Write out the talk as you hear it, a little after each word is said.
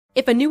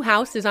If a new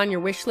house is on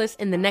your wish list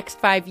in the next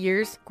 5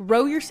 years,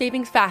 grow your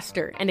savings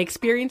faster and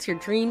experience your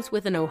dreams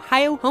with an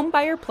Ohio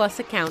Homebuyer Plus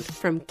account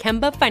from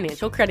Kemba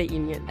Financial Credit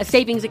Union. A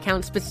savings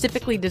account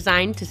specifically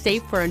designed to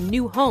save for a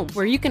new home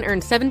where you can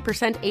earn 7%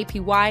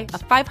 APY, a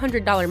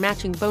 $500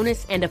 matching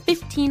bonus, and a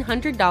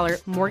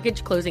 $1,500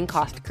 mortgage closing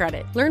cost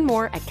credit. Learn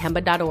more at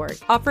Kemba.org.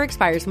 Offer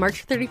expires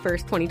March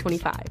 31st,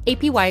 2025.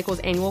 APY equals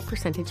annual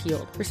percentage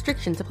yield.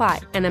 Restrictions apply.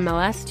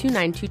 NMLS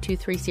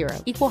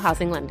 292230. Equal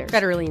housing lender.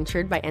 Federally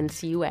insured by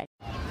NCUA.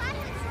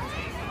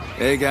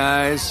 Hey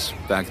guys,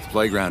 back at the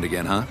playground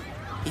again, huh?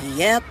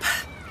 Yep.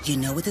 You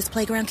know what this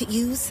playground could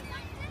use?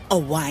 A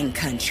wine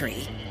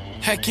country.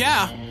 Heck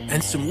yeah,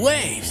 and some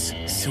waves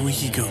so we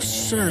could go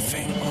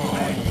surfing. Oh,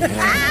 yeah.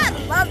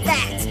 Ah, love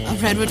that. A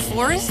redwood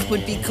forest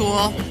would be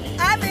cool.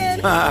 I'm in.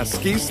 Ah,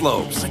 ski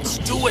slopes. Let's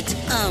do it.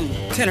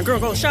 Can a girl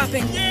go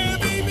shopping? Yeah,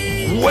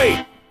 baby.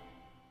 Wait!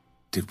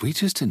 Did we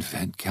just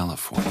invent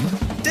California?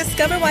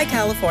 Discover why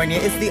California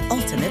is the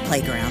ultimate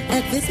playground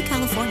at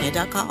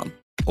visitcalifornia.com.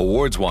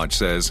 Awards Watch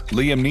says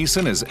Liam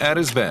Neeson is at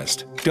his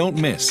best. Don't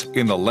miss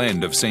In the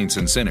Land of Saints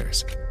and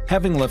Sinners.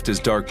 Having left his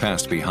dark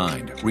past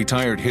behind,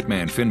 retired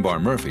hitman Finbar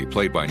Murphy,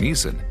 played by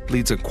Neeson,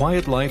 leads a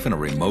quiet life in a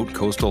remote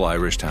coastal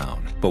Irish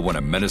town. But when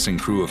a menacing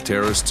crew of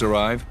terrorists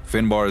arrive,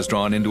 Finbar is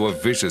drawn into a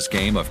vicious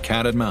game of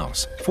cat and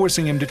mouse,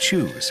 forcing him to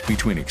choose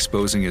between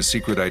exposing his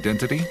secret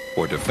identity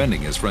or defending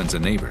his friends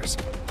and neighbors.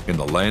 In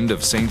the Land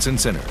of Saints and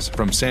Sinners,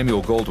 from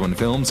Samuel Goldwyn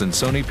Films and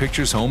Sony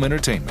Pictures Home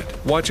Entertainment.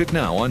 Watch it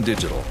now on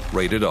digital.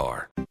 Rated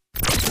R.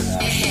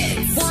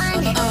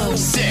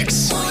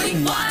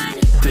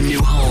 106.1. The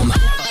new home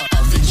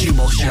of the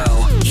Jubal Show.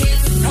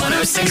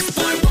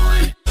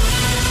 106.1.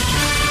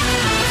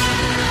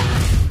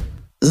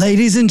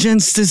 Ladies and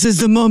gents, this is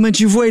the moment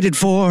you've waited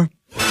for.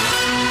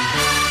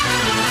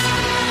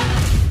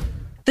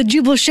 The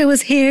Jubal Show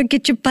is here.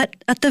 Get your butt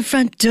at the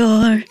front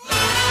door.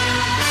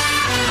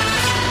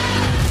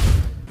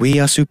 We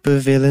are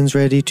supervillains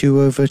ready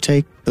to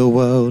overtake the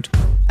world,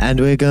 and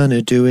we're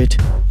gonna do it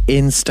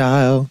in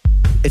style.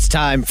 It's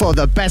time for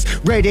the best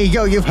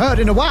radio you've heard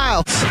in a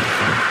while.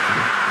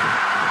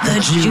 The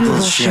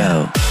Jubal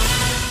Show.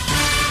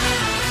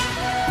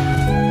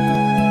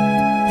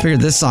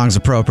 Figured this song's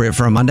appropriate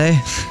for a Monday.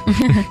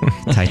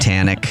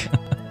 Titanic.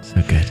 So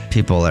good.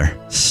 People are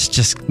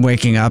just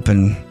waking up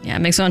and Yeah, it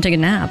makes me want to take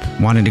a nap.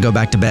 wanting to go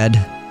back to bed.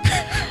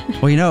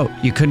 Well, you know,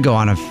 you could go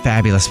on a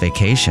fabulous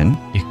vacation.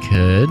 You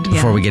could.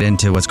 Before we get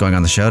into what's going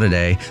on the show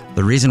today,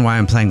 the reason why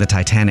I'm playing the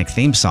Titanic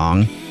theme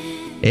song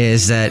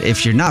is that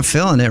if you're not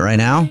feeling it right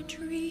now,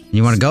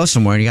 you want to go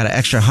somewhere and you got an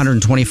extra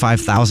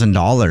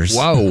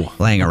 $125,000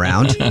 laying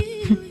around,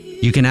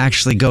 you can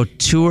actually go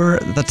tour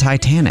the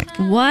Titanic.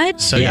 What?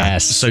 So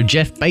so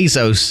Jeff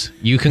Bezos,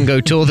 you can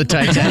go tour the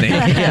Titanic.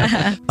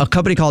 A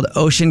company called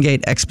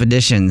OceanGate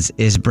Expeditions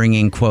is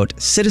bringing, quote,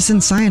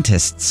 citizen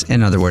scientists,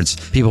 in other words,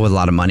 people with a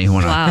lot of money who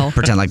want to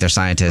pretend like they're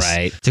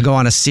scientists, to go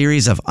on a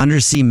series of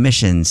undersea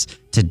missions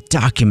to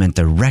document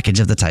the wreckage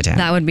of the Titanic.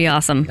 That would be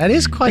awesome. That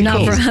is quite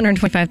cool. Not for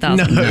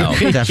 $125,000. No,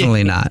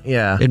 definitely not.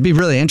 Yeah. It'd be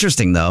really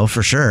interesting, though,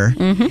 for sure,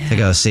 to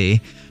go see.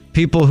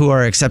 People who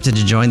are accepted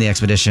to join the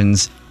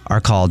expeditions are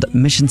called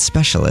mission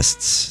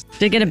specialists.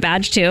 Did you get a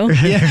badge too?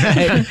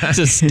 It's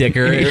a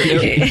sticker.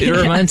 It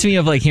reminds me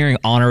of like hearing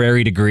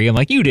honorary degree. I'm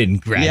like, you didn't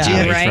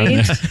graduate from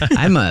this.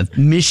 I'm a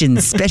mission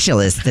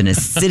specialist and a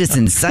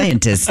citizen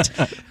scientist.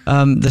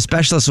 The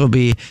specialists will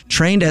be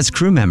trained as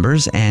crew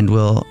members and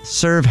will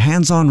serve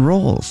hands-on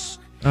roles.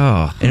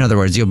 Oh. In other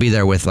words, you'll be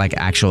there with like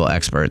actual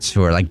experts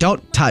who are like,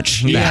 don't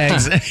touch that. Yeah,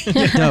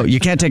 exactly. No, you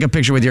can't take a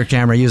picture with your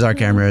camera. Use our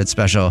camera. It's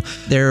special.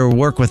 They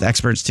work with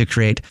experts to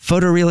create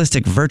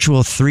photorealistic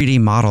virtual 3D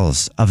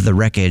models of the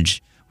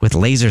wreckage with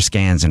laser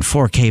scans and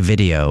 4K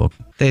video.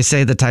 They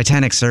say the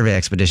Titanic survey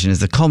expedition is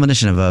the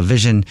culmination of a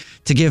vision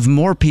to give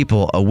more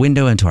people a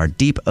window into our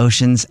deep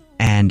oceans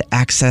and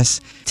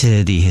access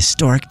to the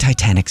historic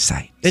Titanic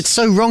site. It's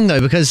so wrong,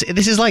 though, because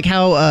this is like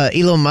how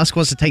Elon Musk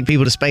wants to take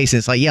people to space.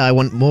 It's like, yeah, I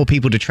want more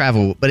people to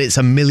travel, but it's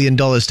 $1 million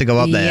to go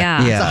up there.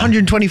 Yeah. It's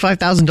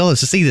 $125,000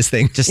 to see this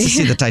thing. Just to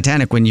see the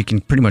Titanic when you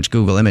can pretty much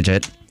Google image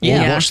it.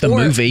 Yeah, watch the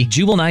movie.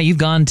 Jubal and I, you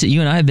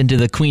and I have been to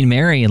the Queen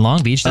Mary in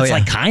Long Beach. That's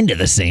like kind of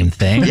the same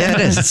thing. Yeah, it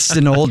is. It's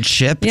an old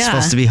ship. It's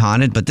supposed to be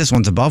haunted, but this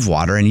one's above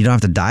water and you don't have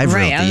to dive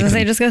real deep. I was going to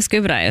say, just go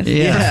scuba dive for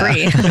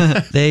free.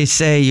 They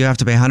say you have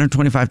to pay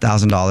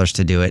 $125,000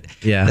 to do it.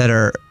 Yeah. That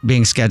are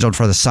being scheduled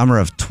for the summer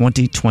of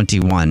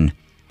 2021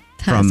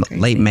 from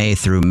late May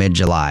through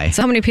mid-July.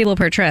 So how many people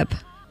per trip?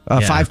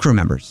 5 crew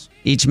members.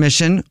 Each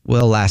mission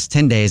will last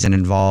 10 days and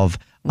involve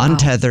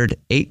untethered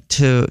 8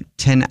 to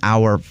 10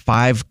 hour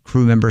 5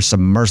 crew member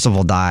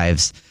submersible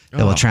dives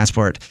that will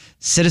transport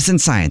citizen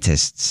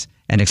scientists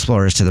and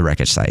explorers to the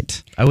wreckage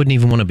site. I wouldn't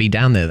even want to be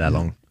down there that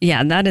long.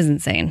 Yeah, that is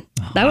insane.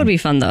 That would be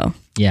fun, though.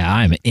 Yeah,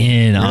 I'm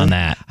in on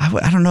that.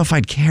 I don't know if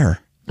I'd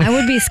care. I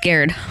would be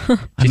scared.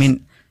 I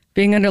mean,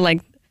 being under like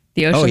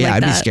the ocean. Oh yeah,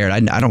 like I'd be scared. I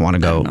don't want to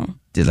go.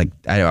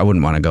 I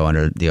wouldn't want to go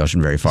under the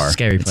ocean very far.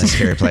 Scary place. It's a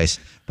scary place.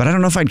 But I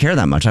don't know if I'd care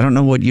that much. I don't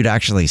know what you'd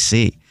actually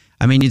see.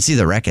 I mean, you'd see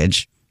the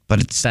wreckage,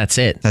 but that's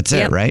it. That's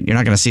it, right? You're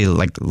not going to see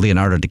like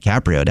Leonardo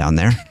DiCaprio down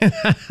there.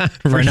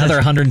 For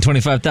another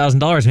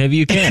 $125,000, maybe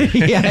you can.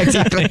 Yeah,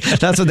 exactly.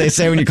 That's what they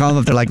say when you call them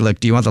up. They're like, look,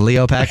 do you want the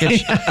Leo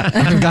package?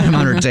 I've got him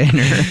on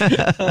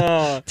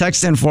retainer.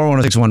 Text in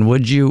 41061.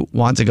 Would you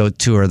want to go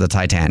tour the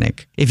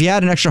Titanic? If you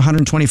had an extra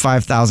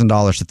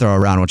 $125,000 to throw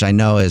around, which I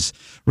know is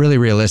really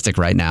realistic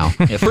right now.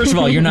 Yeah, first of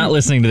all, you're not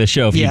listening to the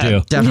show if you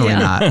do. Definitely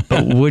not.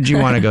 But would you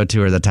want to go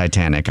tour the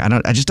Titanic?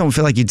 I just don't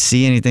feel like you'd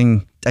see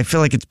anything. I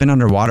feel like it's been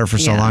underwater for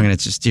so long, and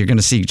it's just, you're going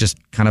to see just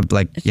kind of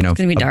like, It's going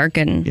to be dark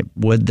and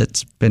wood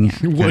that's been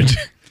wood.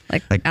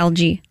 Like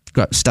algae.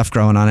 Got stuff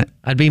growing on it.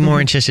 I'd be more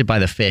interested by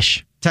the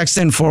fish. Text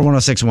in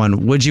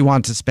 41061. Would you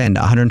want to spend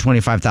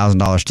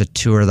 $125,000 to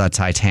tour the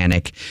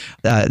Titanic?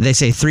 They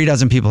say 3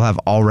 dozen people have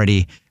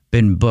already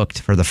been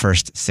booked for the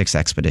first 6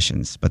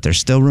 expeditions, but there's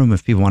still room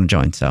if people want to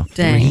join. So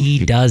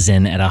 3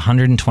 dozen at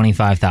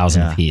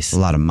 $125,000 a piece. A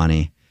lot of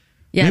money.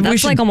 Yeah, Maybe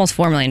that's like almost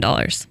 $4 million.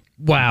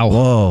 Wow.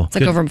 Whoa. It's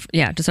like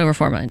just over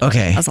 $4 million.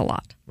 Okay. That's a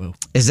lot. Whoa.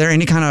 Is there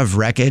any kind of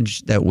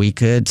wreckage that we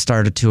could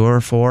start a tour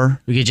for?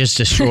 We could just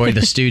destroy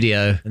the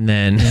studio and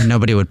then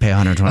nobody would pay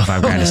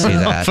 $125,000 to see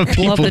that.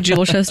 Blow up the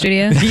Jubal Show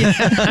studio.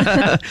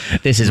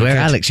 This is where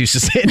Alex used to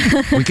sit.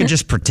 We could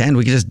just pretend.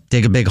 We could just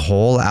dig a big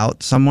hole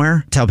out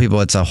somewhere. Tell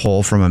people it's a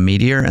hole from a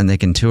meteor, and they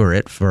can tour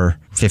it for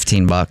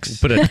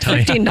 $15. Put a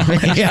tiny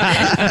 $15.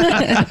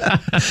 Yeah.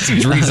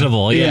 Seems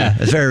reasonable. Yeah.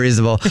 It's very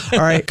reasonable. All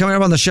right, coming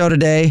up on the show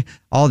today,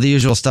 all the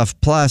usual stuff.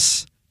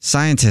 Plus,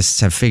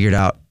 scientists have figured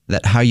out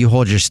that how you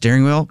hold your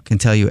steering wheel can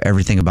tell you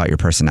everything about your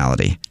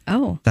personality.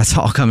 Oh. That's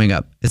all coming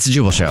up. It's the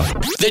Jubal Show.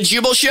 The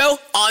Jubal Show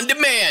on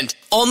demand.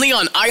 Only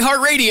on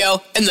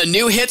iHeartRadio and the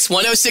new hits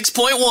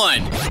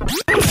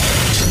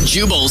 106.1.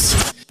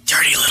 Jubal's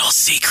dirty little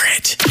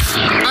secret.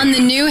 On the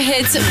new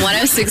hits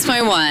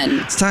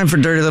 106.1. It's time for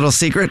Dirty Little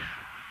Secret.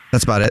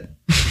 That's about it.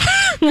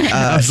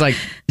 I was like,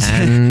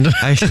 and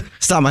I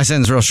stopped my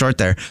sentence real short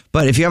there.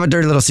 But if you have a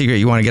dirty little secret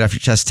you want to get off your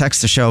chest,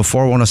 text the show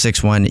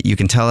 41061. You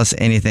can tell us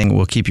anything.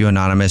 We'll keep you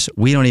anonymous.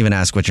 We don't even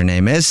ask what your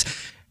name is.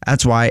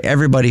 That's why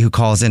everybody who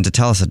calls in to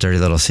tell us a dirty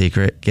little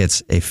secret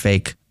gets a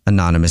fake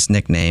anonymous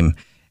nickname.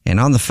 And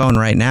on the phone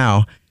right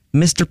now,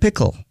 Mr.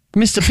 Pickle.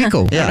 Mr.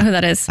 Pickle. I don't know who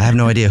that is. I have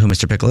no idea who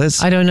Mr. Pickle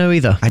is. I don't know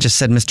either. I just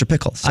said Mr.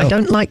 Pickle. So. I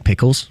don't like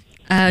pickles.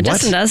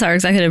 Justin does, our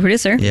executive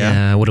producer.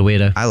 Yeah. What a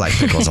weirdo. I like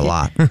pickles a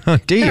lot.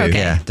 Do you? Okay.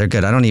 Yeah, they're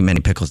good. I don't eat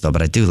many pickles, though,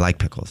 but I do like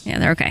pickles. Yeah,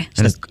 they're okay. It's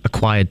an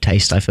acquired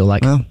taste, I feel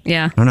like. Well,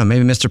 Yeah. I don't know.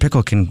 Maybe Mr.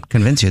 Pickle can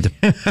convince you to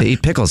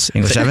eat pickles.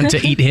 English Evan? To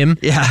eat him?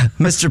 Yeah.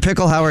 Mr.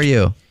 Pickle, how are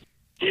you?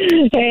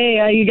 Hey,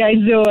 how you guys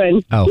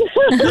doing? Oh.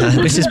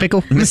 Mrs.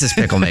 Pickle? Mrs.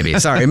 Pickle, maybe.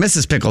 Sorry,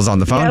 Mrs. Pickle's on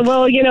the phone. Yeah,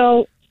 well,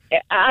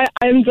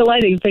 I'm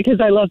delighted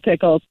because I love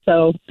pickles,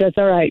 so that's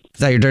all right. Is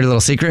that your dirty little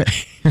secret?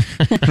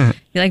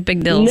 You like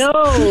big dills? No.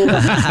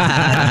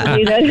 That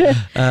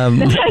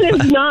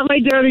is not my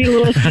dirty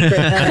little secret.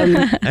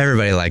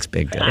 Everybody likes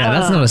big dills. Yeah,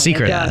 that's not a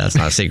secret. Yeah, that's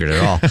not a secret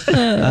at all.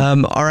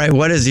 All right,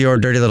 what is your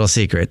dirty little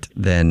secret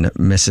then,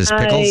 Mrs.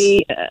 Pickles?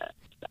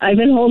 I've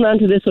been holding on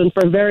to this one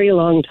for a very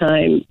long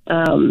time.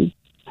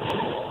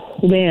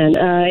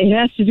 It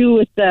has to do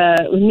with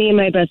me and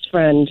my best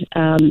friend.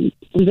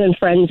 We've been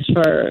friends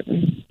for,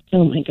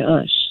 oh my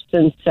gosh,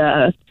 since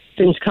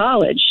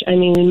college. I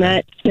mean, we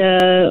met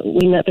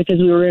because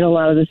we were in a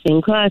lot of the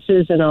same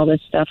classes and all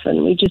this stuff,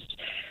 and we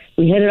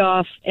hit it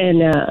off.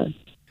 And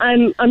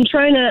I'm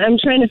trying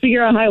to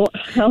figure out how I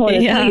want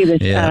to tell you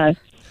this. Yeah.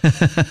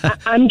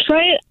 I'm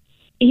trying.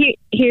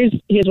 Here's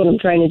what I'm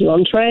trying to do.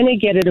 I'm trying to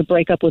get her to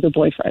break up with a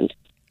boyfriend.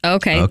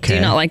 Okay. Do you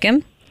not like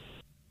him?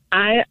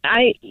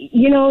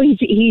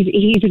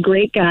 He's a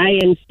great guy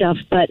and stuff,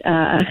 but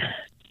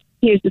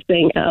here's the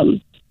thing.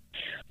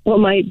 What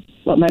my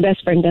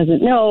best friend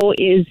doesn't know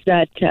is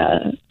that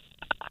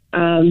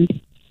I'm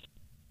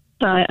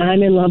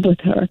in love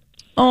with her.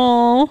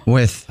 Oh.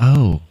 With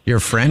your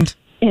friend?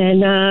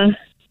 And I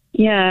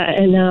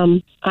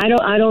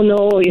don't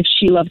know if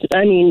she loved it.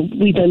 I mean,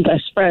 we've been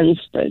best friends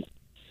for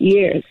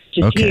years,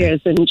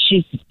 years, and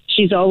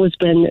she's always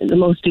been the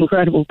most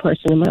incredible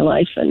person in my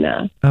life.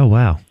 And oh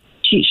wow.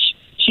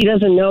 She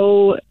doesn't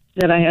know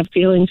that I have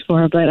feelings for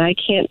her, but I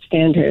can't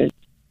stand her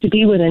to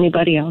be with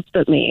anybody else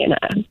but me. And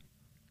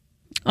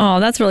oh,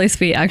 that's really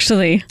sweet,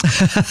 actually.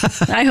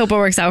 I hope it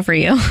works out for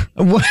you.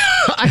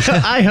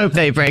 I hope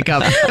they break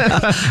up.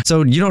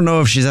 So you don't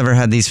know if she's ever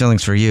had these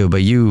feelings for you,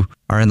 but you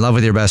are in love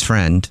with your best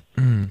friend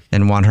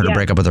and want her to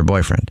break up with her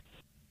boyfriend.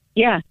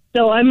 Yeah.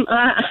 So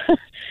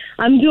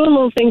I'm doing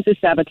little things to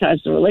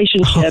sabotage the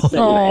relationship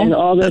and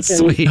all this. That's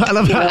sweet. I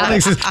love how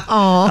Alex is.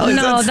 Oh,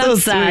 no,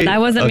 that's sad. sweet. I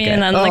wasn't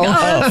meaning that. I'm like,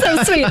 that's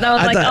so sweet. That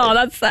was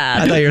that's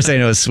sad. I thought you were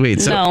saying it was sweet.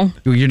 So No.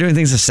 You're doing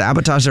things to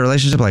sabotage the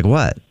relationship? Like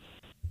what?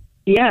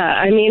 Yeah,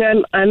 I mean,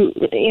 I'm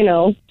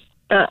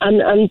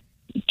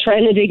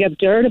trying to dig up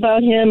dirt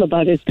about him,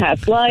 about his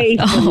past life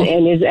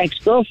and his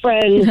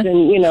ex-girlfriends,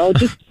 and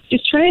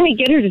just trying to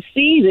get her to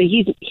see that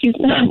he's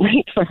not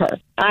right for her.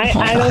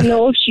 I don't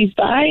know if she's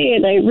bi,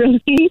 and I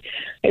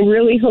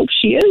really hope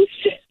she is,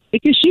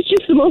 because she's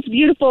just the most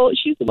beautiful.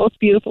 She's the most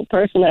beautiful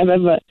person I've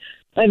ever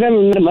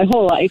met in my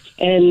whole life,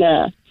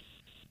 and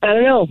I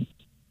don't know.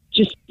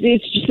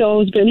 It's just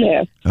always been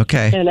there.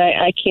 Okay. And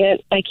I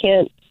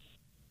can't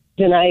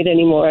deny it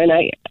anymore. And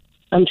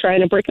I'm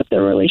trying to break up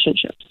their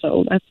relationship.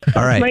 So that's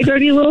All right. my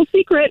dirty little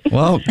secret.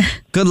 Well,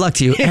 good luck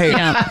to you. Hey,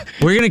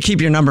 we're going to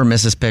keep your number,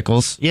 Mrs.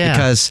 Pickles. Yeah.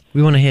 Because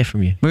we want to hear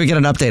from you. we get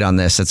an update on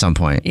this at some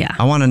point. Yeah.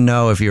 I want to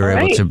know if you were All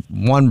able right. to,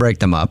 one, break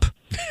them up,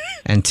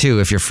 and two,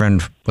 if your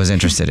friend was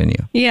interested in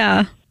you.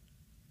 Yeah.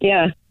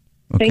 Yeah.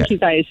 Okay. Thank you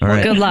guys. All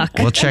right. Good luck.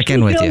 We'll check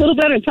in with I feel you. a little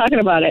better talking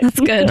about it. That's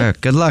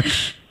good. Good luck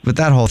with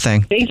that whole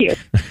thing. Thank you.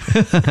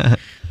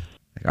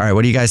 All right.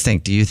 What do you guys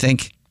think? Do you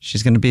think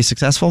she's going to be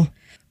successful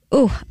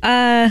Ooh,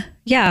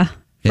 yeah.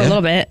 For a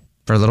little bit.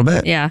 for a little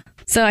bit? Yeah.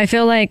 So I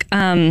feel like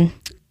the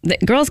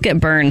girls get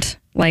burned.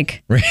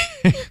 Like,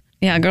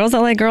 yeah, girls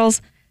that like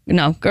girls.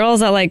 No,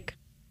 girls that like.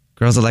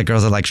 Girls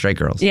that like straight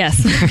girls.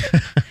 Yes.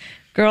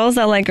 Girls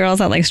that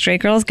like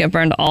straight girls get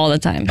burned all the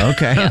time.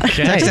 Okay.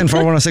 Text in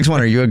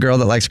 41061. Are you a girl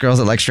that likes girls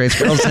that like straight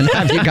girls? And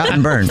have you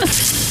gotten burned?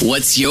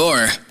 What's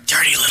your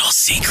dirty little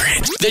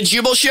secret? The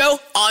Jubal Show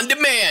on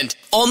demand.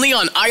 Only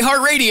on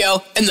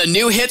iHeartRadio and the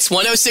new hits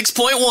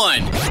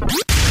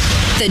 106.1.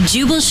 The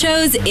Jubal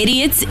Show's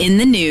Idiots in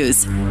the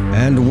News.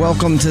 And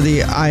welcome to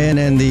the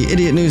INN, the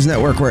Idiot News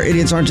Network, where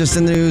idiots aren't just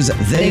in the news,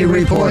 they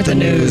report the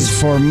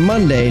news. For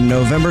Monday,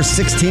 November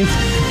 16th,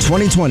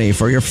 2020.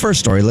 For your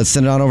first story, let's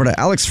send it on over to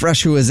Alex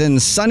Fresh, who is in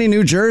sunny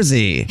New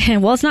Jersey.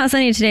 Well, it's not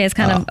sunny today. It's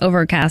kind of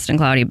overcast and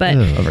cloudy. But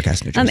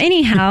overcast New Jersey.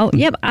 Anyhow,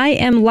 yep, I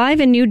am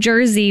live in New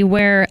Jersey,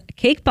 where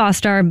Cake Boss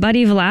star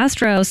Buddy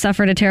Valastro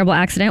suffered a terrible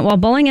accident while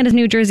bowling at his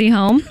New Jersey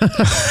home.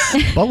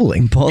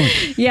 Bowling.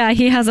 Yeah,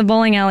 he has a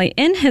bowling alley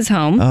in his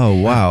home. Oh,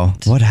 wow.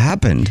 What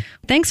happened?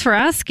 Thanks for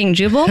asking,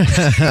 Jubal.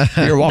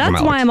 You're welcome,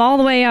 That's why I'm all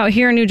the way out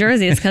here in New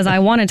Jersey, is because I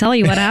want to tell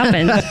you what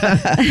happened.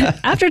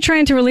 After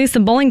trying to release the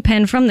bowling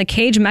pin from the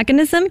cage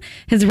mechanism,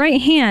 his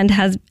right hand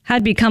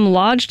had become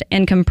lodged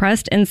and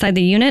compressed inside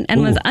the unit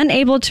and was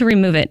unable to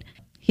remove it.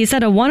 He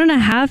said a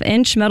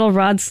 1.5-inch metal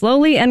rod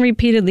slowly and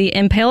repeatedly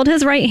impaled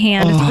his right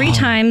hand 3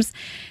 times,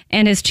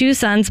 and his 2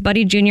 sons,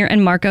 Buddy Jr.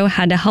 and Marco,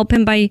 had to help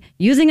him by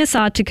using a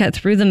saw to cut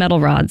through the metal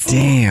rods.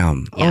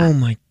 Damn. Yeah. Oh,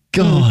 my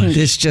God.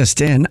 This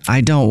just in.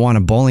 I don't want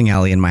a bowling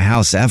alley in my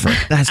house ever.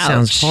 That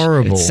sounds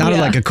horrible. It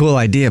sounded like a cool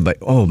idea, but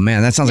oh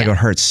man, that sounds like it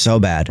hurts so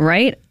bad.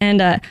 Right?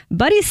 And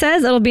Buddy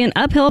says it'll be an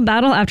uphill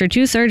battle after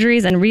 2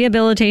 surgeries and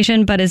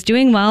rehabilitation, but is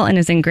doing well and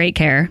is in great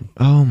care.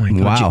 Oh my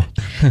God. Wow.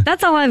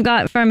 That's all I've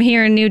got from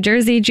here in New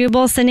Jersey.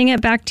 Jubal, sending it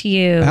back to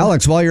you.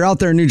 Alex, while you're out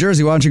there in New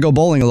Jersey, why don't you go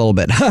bowling a little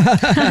bit?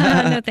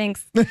 No,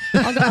 thanks.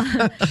 I'll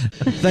go.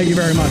 Thank you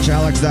very much,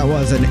 Alex. That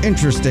was an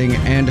interesting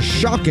and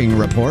shocking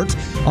report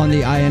on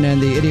the INN,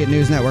 the Idiot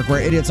News Network,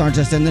 where idiots aren't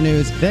just in the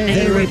news,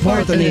 they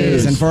report the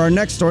news. And for our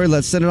next story,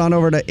 let's send it on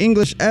over to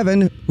English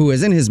Evan, who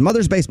is in his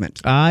mother's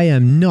basement. I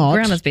am not.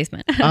 Grandma's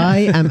basement. I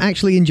am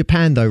actually in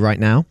Japan, though,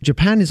 right now.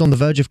 Japan is on the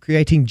verge of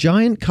creating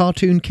giant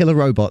cartoon killer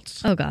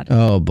robots. Oh, God.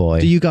 Oh, boy.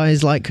 Do you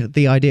guys like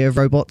the idea of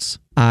robots?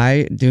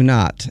 I do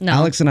not. No.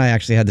 Alex and I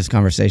actually had this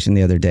conversation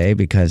the other day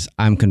because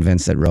I'm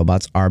convinced that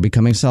robots are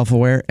becoming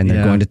self-aware and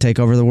they're going to take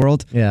over the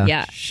world.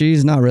 Yeah.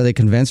 She's not really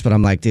convinced, but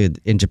I'm like,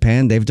 dude, in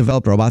Japan, they've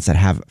developed robots that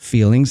have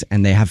feelings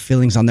and they have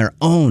feelings on their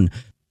own.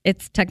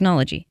 It's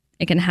technology.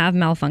 It can have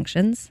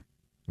malfunctions.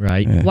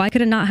 Right. Yeah. Why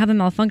could it not have a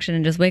malfunction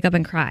and just wake up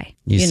and cry?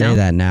 You say know?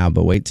 that now,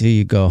 but wait till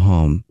you go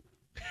home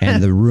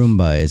and the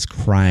Roomba is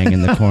crying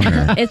in the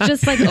corner. It's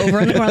just like over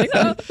in the corner,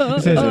 like,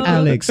 It says,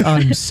 Alex,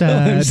 I'm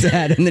sad. I'm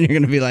sad. And then you're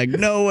going to be like,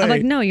 no way. I'm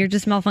like, no, you're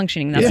just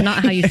malfunctioning. That's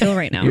not how you feel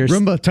right now.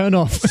 Roomba, turn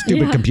off.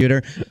 Stupid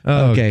computer.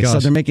 Oh, okay, so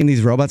gosh. they're making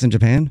these robots in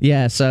Japan?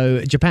 Yeah,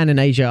 so Japan and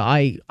Asia,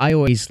 I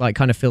always like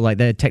kind of feel like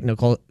they're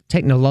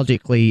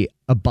technologically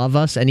above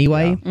us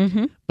anyway. Yeah.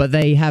 Mm-hmm. But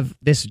they have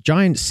this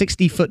giant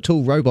 60-foot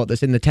tall robot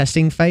that's in the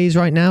testing phase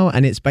right now,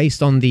 and it's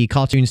based on the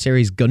cartoon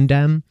series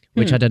Gundam,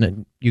 which I don't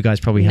know. You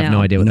guys probably have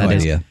no idea what that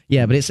is.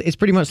 Yeah, but it's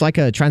pretty much like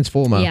a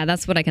transformer. Yeah,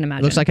 that's what I can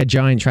imagine. It looks like a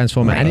giant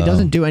transformer, and it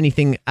doesn't do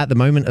anything at the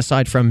moment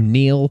aside from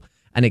kneel,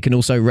 and it can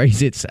also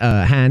raise its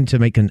hand to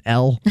make an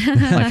L,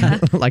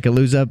 like a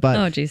loser. But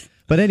oh, jeez.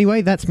 But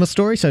anyway, that's my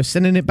story. So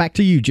sending it back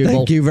to you, Jubal.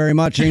 Thank you very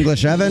much,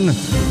 English Evan.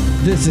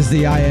 This is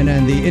the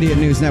INN, the Idiot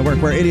News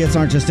Network, where idiots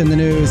aren't just in the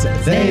news,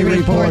 they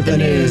report the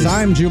news.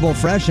 I'm Jubal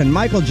Fresh, and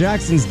Michael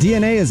Jackson's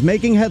DNA is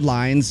making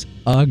headlines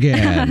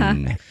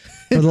again.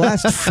 For the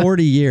last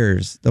 40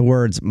 years, the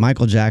words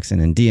Michael Jackson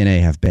and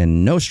DNA have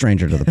been no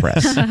stranger to the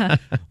press.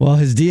 Well,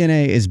 his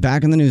DNA is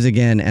back in the news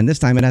again, and this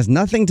time it has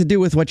nothing to do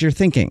with what you're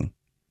thinking.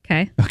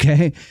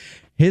 Okay?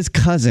 His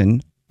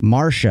cousin,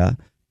 Marcia,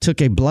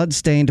 took a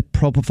blood-stained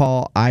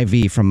propofol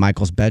IV from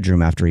Michael's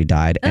bedroom after he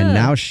died, and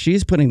now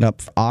she's putting it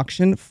up for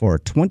auction for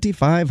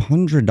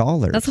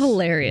 $2,500. That's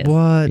hilarious.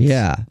 What?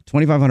 Yeah,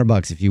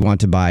 $2,500 if you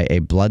want to buy a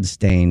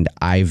blood-stained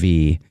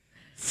IV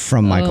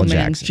from Michael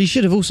Jackson. She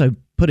should have also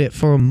put it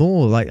for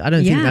more. Like, I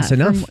don't think that's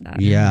enough.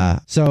 Yeah.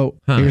 So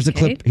here's a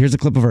clip. Here's a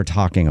clip of her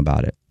talking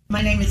about it.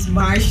 My name is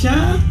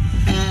Marcia,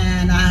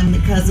 and I'm the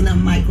cousin of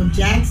Michael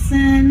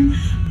Jackson.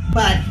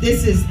 But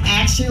this is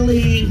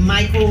actually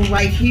Michael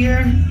right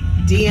here.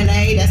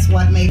 DNA, that's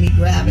what made me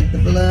grab it, the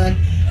blood.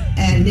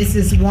 And this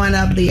is one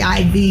of the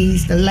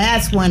IVs, the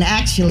last one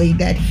actually,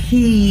 that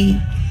he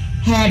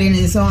had in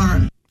his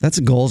arm. That's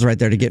goals right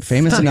there to get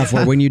famous enough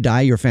where when you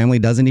die, your family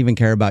doesn't even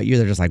care about you.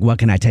 They're just like, what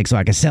can I take so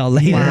I can sell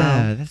later?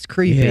 Wow, that's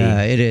creepy.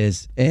 Yeah, it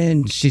is.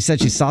 And she said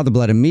she saw the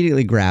blood,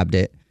 immediately grabbed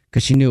it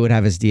because she knew it would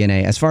have his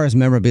DNA. As far as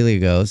memorabilia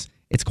goes,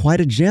 it's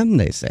quite a gem,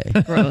 they say.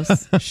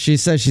 Gross. She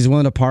says she's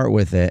willing to part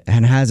with it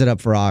and has it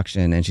up for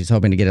auction, and she's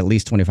hoping to get at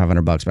least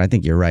 $2,500. But I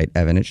think you're right,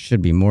 Evan. It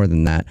should be more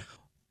than that.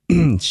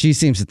 She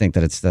seems to think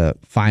that it's the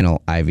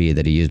final IV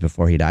that he used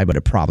before he died, but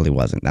it probably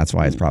wasn't. That's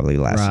why it's probably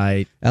less.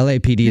 Right.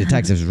 LAPD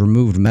detectives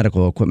removed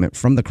medical equipment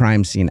from the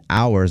crime scene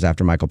hours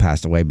after Michael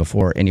passed away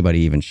before anybody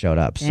even showed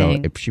up.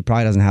 Dang. So she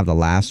probably doesn't have the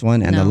last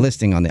one. And the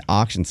listing on the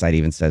auction site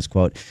even says,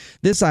 quote,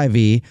 this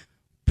IV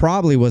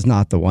probably was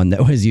not the one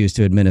that was used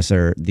to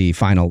administer the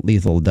final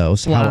lethal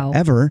dose. Wow.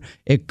 However,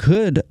 it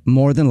could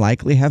more than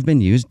likely have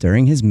been used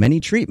during his many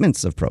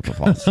treatments of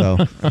propofol. So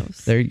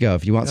there you go.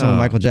 If you want some of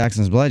Michael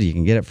Jackson's blood, you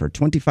can get it for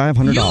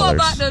 $2,500. You're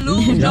about to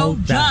lose your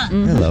job.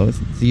 Hello.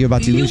 So you're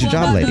about to lose your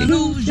job, lady.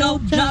 Lose your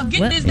job.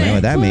 Get this You know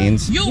what that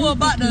means. You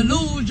about to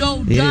lose your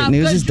job. The Idiot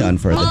News is done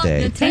for the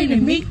day.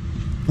 Entertaining me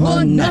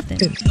For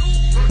nothing.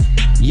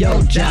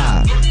 Your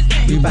job.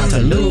 You about to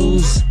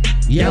lose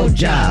your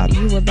job.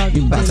 You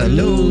about to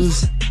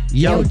lose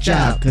your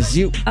job because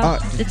you are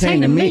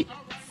detaining me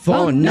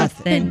for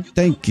nothing.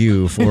 Thank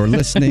you for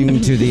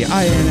listening to the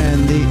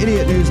INN, the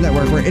Idiot News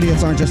Network, where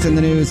idiots aren't just in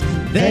the news,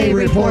 they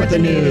report the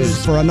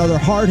news. For another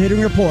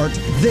hard-hitting report,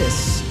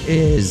 this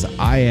is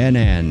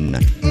INN.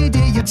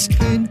 Idiots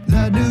in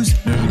the news.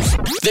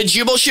 The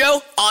Jubal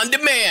Show on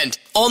demand.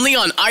 Only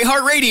on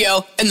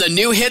iHeartRadio and the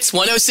new Hits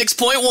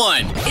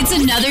 106.1. It's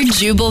another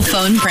Jubal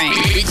phone prank.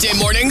 Weekday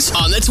mornings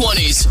on the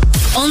 20s.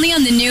 Only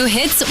on the new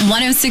Hits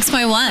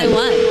 106.1.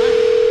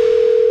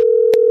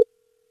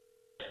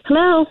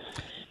 Hello.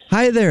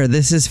 Hi there,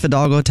 this is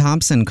Fidalgo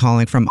Thompson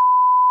calling from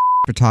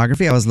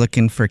Photography. I was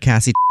looking for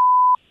Cassie.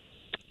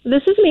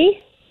 This is me.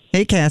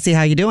 Hey, Cassie,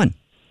 how you doing?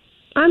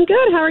 I'm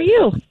good. How are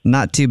you?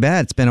 Not too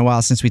bad. It's been a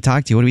while since we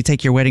talked to you. What did we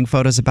take your wedding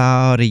photos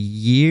about a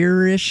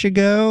year-ish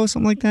ago?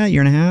 Something like that?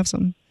 Year and a half,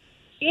 something?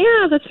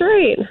 Yeah, that's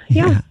right.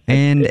 Yeah.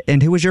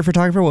 And who was your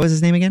photographer? What was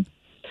his name again?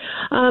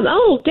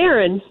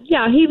 Darren.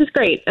 Yeah, he was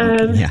great.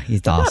 Yeah,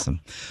 he's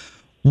awesome.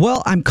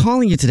 Well, I'm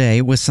calling you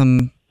today with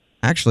some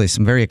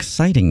very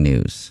exciting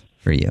news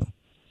for you.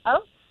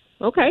 Oh,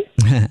 okay.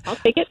 I'll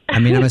take it. I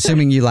mean, I'm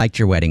assuming you liked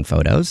your wedding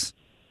photos.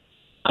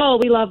 Oh,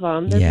 we love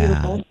them. They're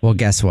beautiful. Well,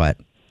 guess what?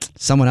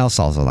 Someone else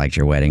also liked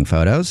your wedding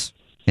photos.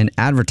 An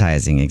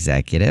advertising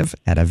executive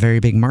at a very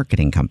big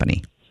marketing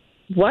company.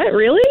 What?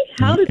 Really?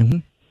 How did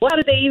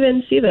they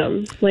even see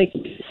them?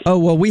 Oh,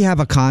 well, we have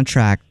a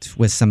contract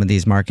with some of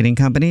these marketing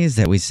companies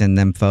that we send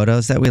them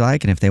photos that we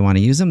like, and if they want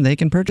to use them, they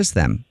can purchase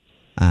them.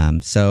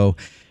 So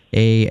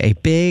a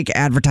big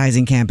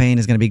advertising campaign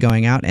is going to be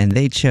going out, and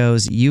they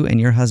chose you and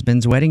your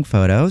husband's wedding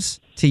photos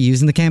to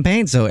use in the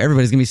campaign. So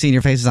everybody's going to be seeing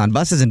your faces on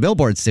buses and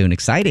billboards soon.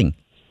 Exciting.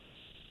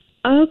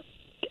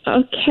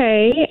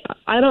 Okay.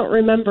 I don't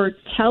remember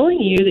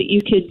telling you that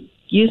you could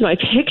use my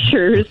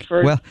pictures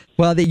for...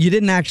 Well, you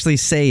didn't actually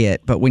say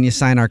it, but when you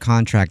sign our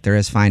contract, there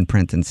is fine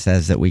print and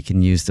says that we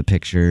can use the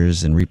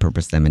pictures and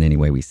repurpose them in any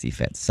way we see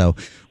fit. So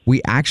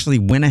we actually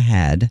went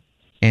ahead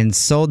and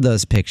sold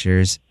those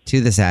pictures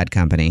to this ad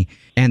company.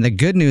 And the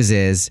good news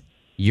is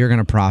you're going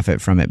to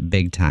profit from it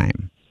big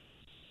time.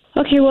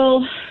 Okay,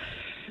 well,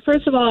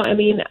 first of all, I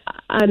mean,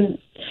 I'm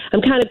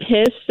kind of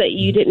pissed that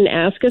you didn't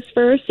ask us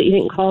first, that you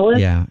didn't call us.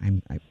 Yeah,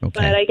 okay.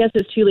 But I guess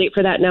it's too late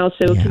for that now,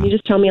 so can you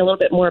just tell me a little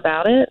bit more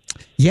about it?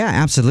 Yeah,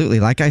 absolutely.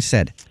 Like I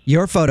said,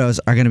 your photos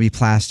are going to be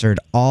plastered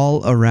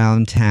all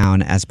around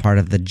town as part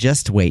of the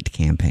Just Wait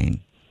campaign.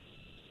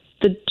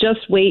 The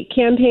Just Wait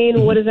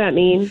campaign? What does that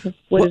mean?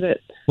 What is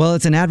it? Well,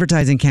 it's an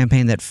advertising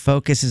campaign that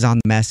focuses on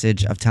the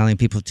message of telling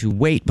people to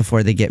wait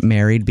before they get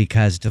married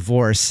because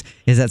divorce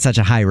is at such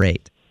a high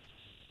rate.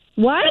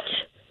 What?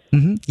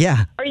 Mm-hmm.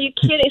 Yeah. Are you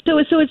kidding? So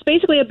it's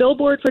basically a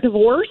billboard for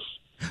divorce?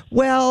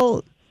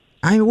 Well,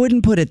 I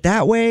wouldn't put it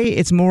that way.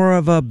 It's more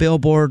of a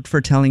billboard for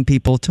telling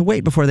people to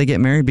wait before they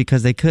get married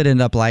because they could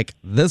end up like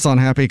this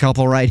unhappy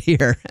couple right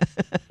here.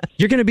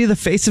 You're going to be the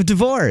face of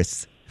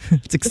divorce.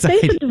 It's exciting.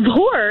 The face of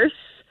divorce?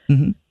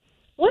 Mm-hmm.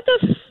 What the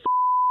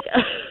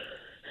f***?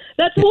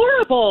 That's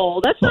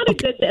horrible. That's not a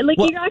good thing.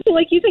 You're acting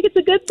like you think it's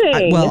a good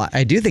thing.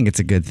 I do think it's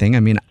a good thing. I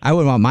mean, I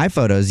would want my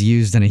photos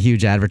used in a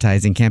huge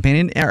advertising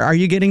campaign. And are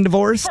you getting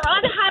divorced? For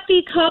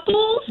unhappy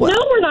couples? What?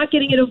 No, we're not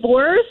getting a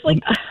divorce.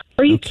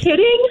 Are you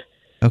kidding?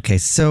 Okay,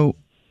 so,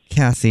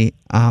 Cassie,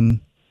 am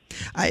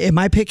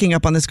I picking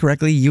up on this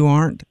correctly? You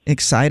aren't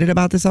excited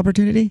about this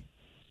opportunity?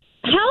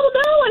 Hell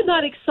no, I'm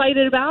not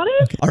excited about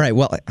it. Okay. All right,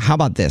 well, how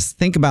about this?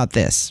 Think about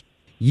this.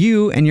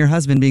 You and your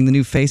husband being the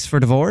new face for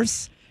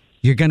divorce,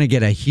 you're going to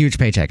get a huge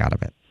paycheck out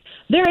of it.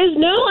 There is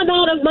no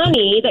amount of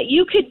money that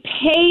you could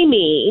pay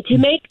me to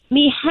make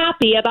me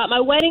happy about my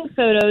wedding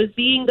photos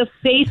being the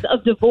face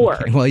of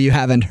divorce. Okay, well, you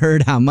haven't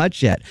heard how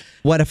much yet.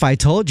 What if I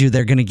told you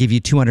they're going to give you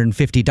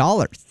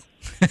 $250?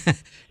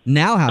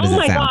 Now how does it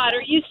sound? Oh, my God.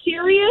 Are you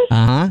serious?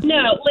 Uh-huh.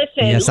 No,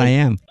 listen. Yes, I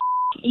am.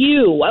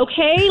 you,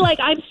 okay? Like,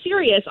 I'm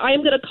serious. I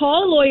am going to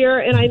call a lawyer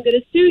and I'm going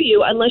to sue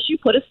you unless you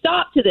put a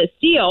stop to this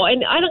deal.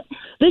 And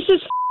this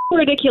is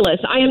ridiculous.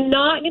 I am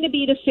not going to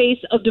be the face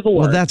of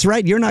divorce. Well, that's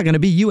right. You're not going to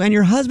be. You and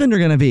your husband are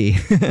going to be.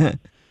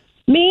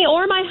 Me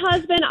or my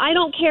husband, I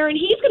don't care. And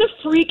he's going to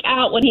freak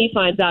out when he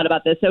finds out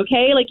about this,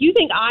 okay? Like, you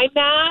think I'm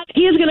mad?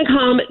 He is going to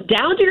come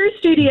down to your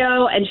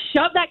studio and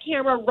shove that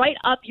camera right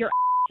up your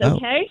ass,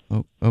 okay?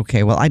 Oh,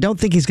 okay. Well, I don't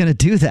think he's going to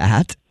do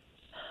that.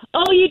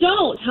 Oh, you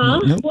don't, huh?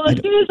 Nope, well, as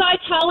soon as I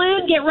tell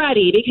him, get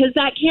ready, because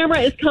that camera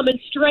is coming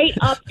straight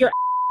up your ass.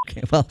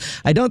 Okay, well,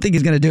 I don't think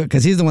he's going to do it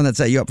because he's the one that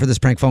set you up for this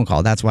prank phone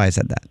call. That's why I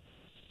said that.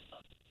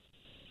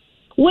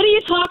 What are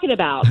you talking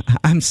about?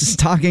 I'm just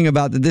talking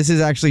about that this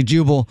is actually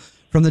Jubal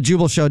from the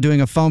Jubal Show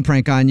doing a phone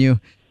prank on you,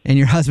 and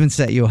your husband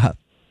set you up.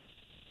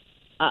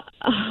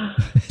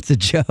 It's a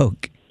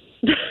joke.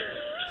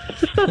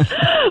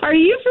 Are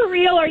you for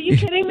real? Are you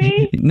kidding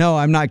me? No,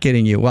 I'm not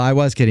kidding you. Well, I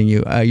was kidding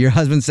you. Your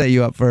husband set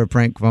you up for a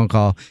prank phone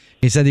call.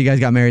 He said that you guys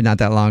got married not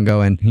that long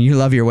ago, and you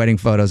love your wedding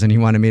photos, and he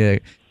wanted me to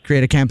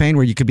create a campaign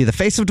where you could be the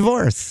face of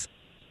divorce.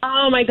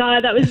 Oh, my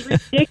God, that was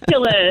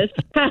ridiculous.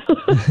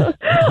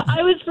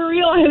 I was for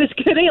real. I was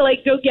going to,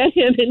 go get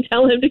him and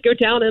tell him to go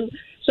down and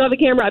shove a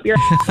camera up your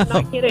ass. I'm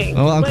not kidding.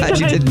 Well, I'm glad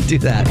you didn't do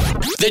that.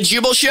 The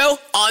Jubal Show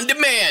on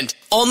demand,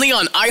 only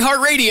on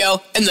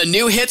iHeartRadio and the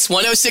new Hits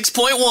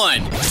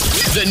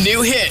 106.1. The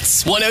new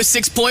Hits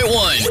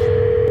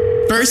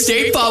 106.1. First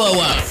date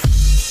follow-up.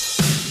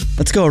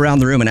 Let's go around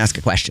the room and ask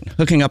a question.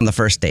 Hooking up on the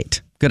first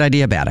date. Good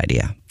idea, bad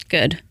idea?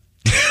 Good.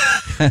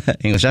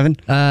 English Evan?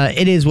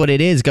 It is what it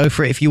is. Go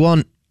for it if you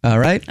want. All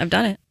right. I've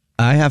done it.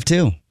 I have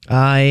too.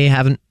 I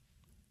haven't.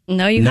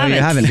 No, you haven't. No,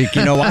 you haven't. You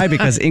know why?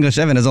 Because English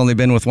Evan has only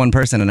been with one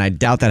person, and I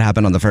doubt that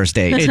happened on the first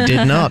date. It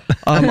did not.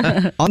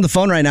 On the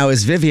phone right now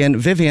is Vivian.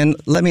 Vivian,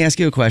 let me ask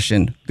you a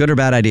question. Good or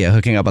bad idea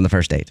hooking up on the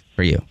first date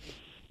for you?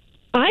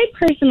 I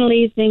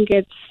personally think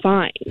it's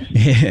fine.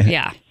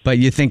 Yeah. But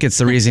you think it's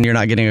the reason you're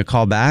not getting a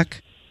call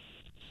back?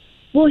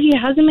 Well, he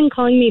hasn't been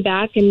calling me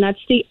back, and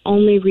that's the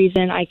only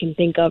reason I can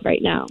think of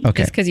right now.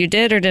 Okay. Just because you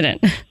did or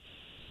didn't?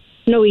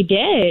 No, he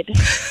did.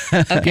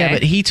 Okay. Yeah,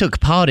 but he took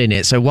part in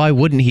it, so why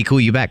wouldn't he call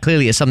you back?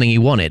 Clearly, it's something he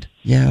wanted.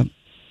 Yeah.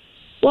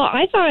 Well,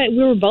 I thought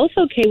we were both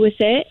okay with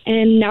it,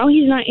 and now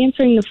he's not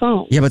answering the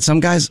phone. Yeah, but some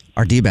guys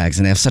are D-bags,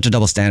 and they have such a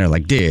double standard.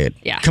 Like, dude,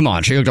 come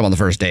on, she hooked up on the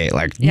first date.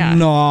 Like,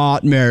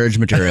 not marriage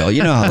material.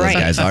 You know how those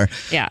guys are.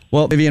 Yeah.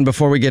 Well, Vivian,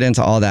 before we get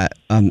into all that,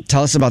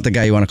 tell us about the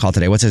guy you want to call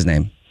today. What's his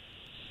name?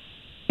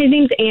 His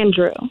name's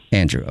Andrew.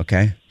 Andrew,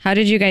 okay. How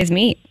did you guys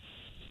meet?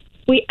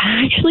 We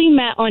actually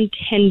met on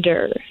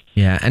Tinder.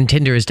 Yeah, and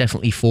Tinder is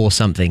definitely for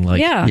something. Like,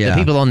 the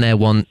people on there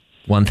want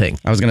one thing.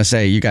 I was going to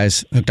say, you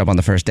guys hooked up on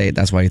the first date.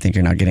 That's why you think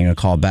you're not getting a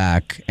call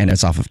back, and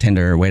it's off of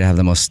Tinder. Way to have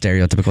the most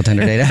stereotypical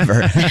Tinder date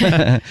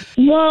ever.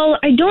 Well,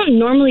 I don't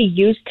normally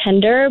use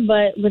Tinder,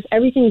 but with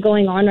everything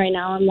going on right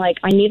now, I'm like,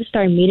 I need to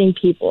start meeting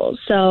people.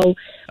 So,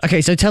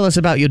 okay, so tell us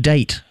about your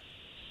date.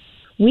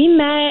 We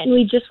met and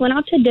we just went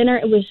out to dinner.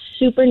 It was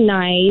super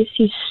nice.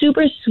 He's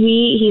super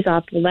sweet. He's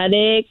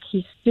athletic.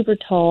 He's super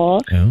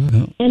tall.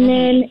 Oh. And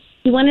then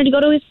he wanted to go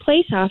to his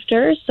place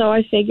after, so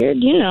I figured,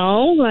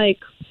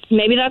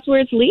 maybe that's where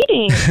it's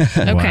leading.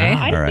 Okay.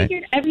 I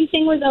figured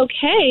everything was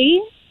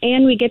okay,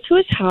 and we get to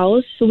his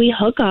house, so we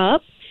hook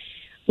up.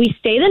 We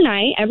stay the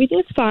night.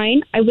 Everything's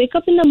fine. I wake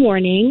up in the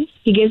morning.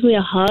 He gives me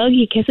a hug.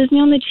 He kisses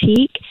me on the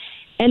cheek,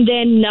 and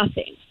then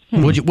nothing.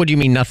 What do you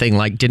mean nothing?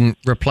 Like didn't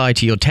reply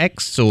to your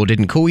texts or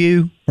didn't call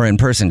you? Or in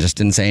person, just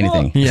didn't say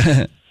anything?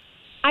 Yeah.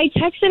 I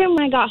texted him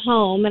when I got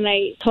home, and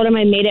I told him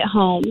I made it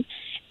home.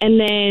 And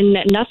then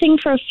nothing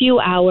for a few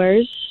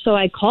hours, so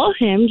I call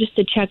him just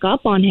to check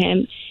up on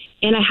him,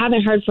 and I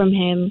haven't heard from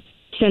him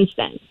since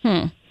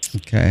then.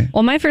 Okay.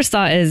 Well, my first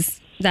thought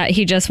is that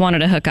he just wanted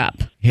to hook up.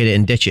 Hit it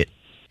and ditch it.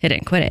 Hit it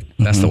and quit it.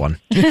 That's the one.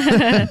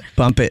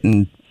 Bump it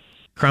and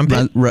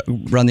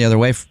run the other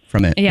way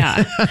from it.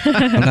 Yeah.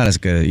 I'm not as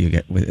good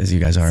as you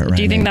guys are.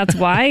 Do you think that's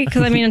why?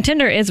 Because,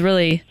 Tinder is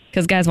really,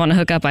 because guys want to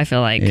hook up, I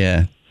feel like.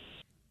 Yeah.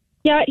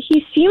 Yeah,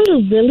 he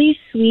seemed really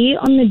sweet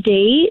on the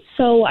date,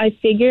 so I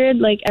figured,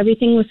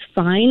 everything was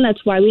fine.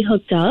 That's why we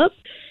hooked up.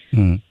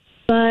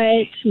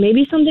 But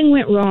maybe something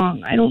went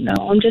wrong. I don't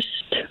know. I'm just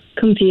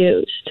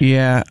confused.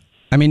 Yeah.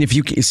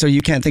 So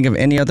you can't think of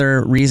any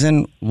other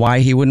reason why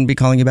he wouldn't be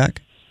calling you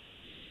back?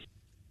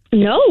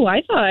 No,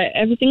 I thought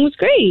everything was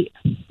great.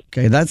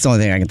 Okay, that's the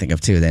only thing I can think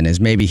of too then, is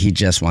maybe he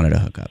just wanted to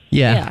hook up.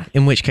 Yeah.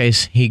 In which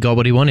case, he got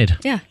what he wanted.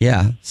 Yeah.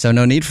 Yeah, so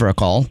no need for a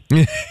call.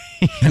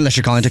 Unless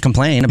you're calling to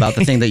complain about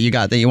the thing that you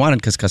got that you wanted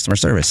because customer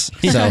service.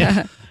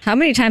 So, how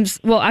many times,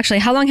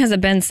 how long has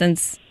it been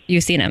since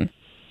you've seen him?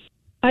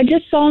 I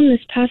just saw him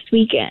this past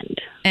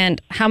weekend.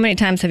 And how many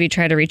times have you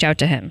tried to reach out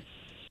to him?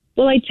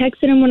 Well, I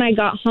texted him when I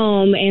got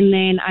home, and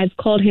then I've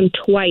called him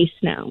twice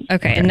now.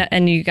 Okay.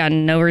 And you got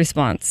no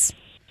response?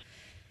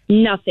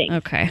 Nothing.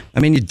 Okay.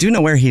 You do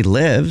know where he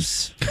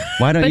lives.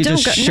 Why don't you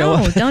just show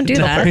up? Don't do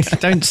that.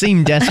 Don't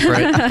seem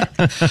desperate.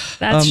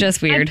 That's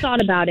just weird. I've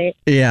thought about it.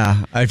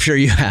 Yeah, I'm sure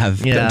you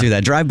have. Yeah. Don't do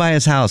that. Drive by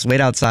his house.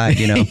 Wait outside,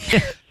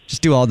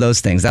 Just do all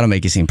those things. That'll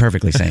make you seem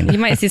perfectly sane. You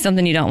might see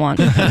something you don't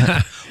want.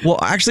 Well,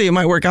 actually, it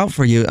might work out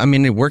for you. I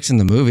mean, it works in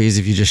the movies.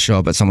 If you just show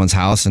up at someone's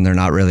house and they're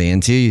not really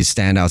into you, you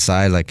stand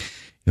outside, like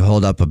you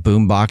hold up a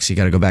boombox. You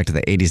got to go back to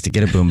the 80s to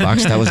get a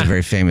boombox. That was a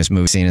very famous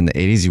movie scene in the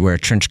 80s. You wear a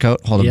trench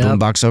coat, hold a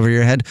boombox over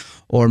your head,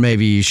 or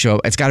maybe you show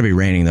up. It's got to be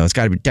raining, though. It's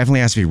got to be, definitely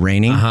has to be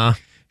raining.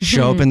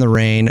 Show up in the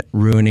rain,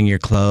 ruining your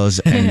clothes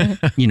and,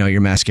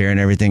 your mascara and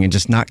everything, and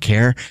just not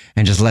care,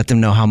 and just let them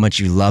know how much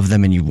you love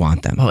them and you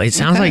want them. Well, it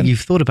sounds like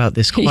you've thought about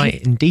this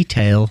quite in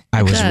detail.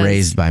 I was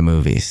raised by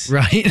movies.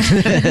 Right.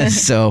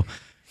 So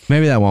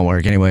maybe that won't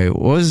work. Anyway,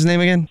 what was his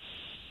name again?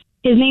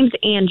 His name's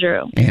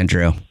Andrew.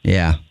 Andrew.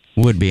 Yeah.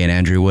 Would be an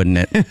Andrew, wouldn't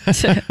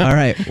it? All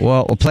right.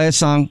 Well, we'll play a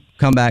song,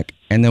 come back,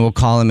 and then we'll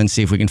call him and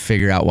see if we can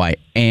figure out why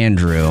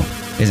Andrew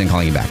isn't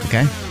calling you back,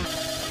 okay?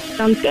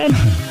 Sounds good.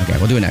 Okay,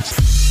 we'll do it next.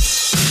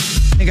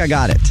 I think I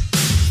got it.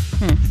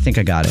 I think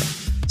I got it.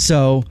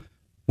 So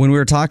when we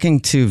were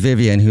talking to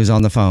Vivian, who's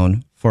on the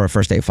phone for a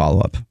first date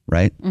follow-up,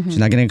 right? She's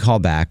not getting a call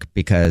back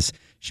because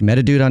she met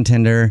a dude on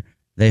Tinder.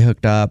 They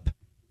hooked up.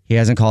 He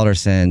hasn't called her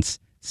since.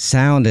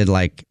 Sounded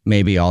like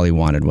maybe all he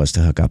wanted was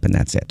to hook up and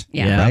that's it.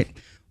 Yeah. Right?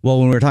 Well,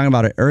 when we were talking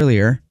about it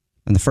earlier,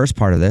 in the first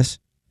part of this,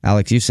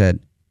 Alex, you said,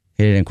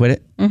 hit it and quit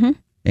it.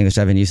 English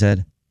 7, you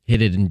said,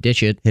 hit it and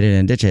ditch it. Hit it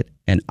and ditch it.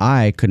 And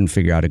I couldn't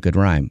figure out a good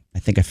rhyme. I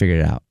think I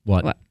figured it out.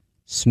 What?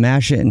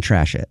 Smash it and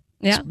trash it.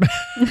 Yeah.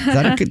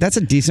 That's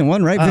a decent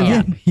one, right,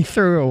 Vivian? He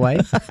threw her away.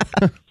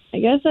 I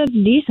guess that's a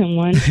decent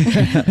one.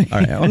 All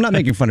right. I'm not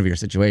making fun of your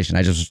situation.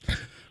 I just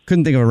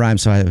couldn't think of a rhyme,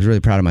 so I was really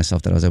proud of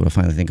myself that I was able to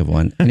finally think of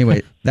one.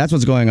 Anyway, that's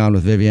what's going on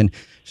with Vivian.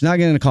 She's not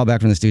getting a call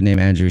back from this dude named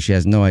Andrew. She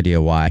has no idea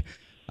why.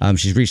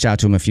 She's reached out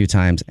to him a few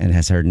times and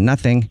has heard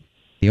nothing.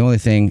 The only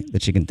thing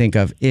that she can think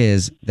of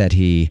is that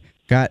he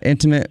got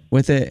intimate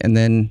with it and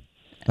then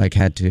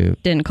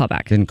Didn't call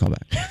back.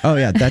 Oh,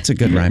 yeah, that's a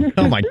good rhyme.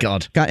 Oh, my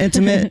God. Got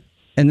intimate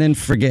and then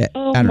forget.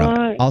 Oh, I don't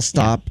know. my. I'll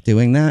stop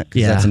doing that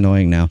because that's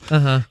annoying now.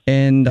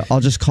 And I'll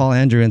just call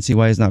Andrew and see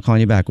why he's not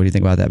calling you back. What do you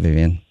think about that,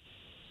 Vivian?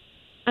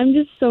 I'm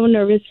just so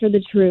nervous for the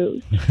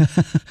truth.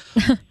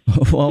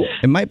 Well,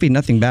 it might be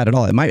nothing bad at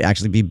all. It might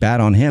actually be bad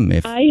on him.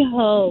 If I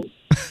hope.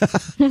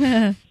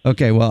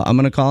 Okay, well, I'm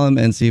going to call him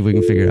and see if we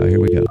can figure it out. Here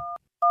we go.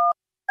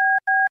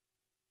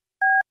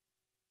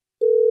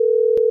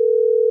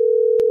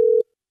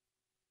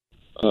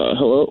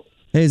 Hello?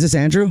 Hey, is this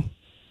Andrew?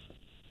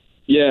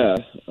 Yeah.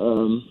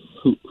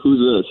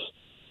 Who's this?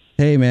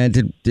 Hey, man,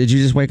 did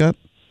you just wake up?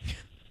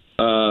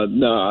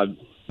 No.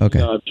 Okay.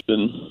 No, I've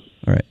been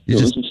All right.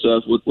 doing some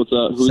stuff. What's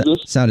up? Who's this?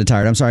 Sounded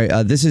tired. I'm sorry.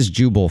 This is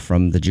Jubal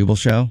from the Jubal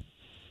Show.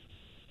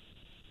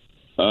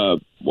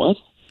 What?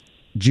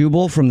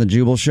 Jubal from the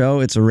Jubal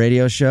Show. It's a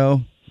radio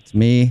show. It's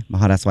me, my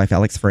hot ass wife,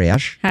 Alex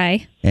Freyash.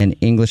 Hi. And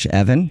English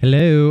Evan.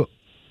 Hello.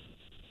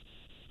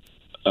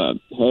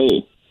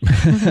 Hey.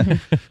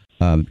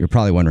 You're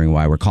probably wondering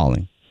why we're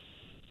calling.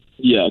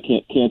 Yeah,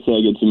 can't say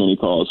I get too many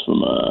calls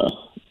from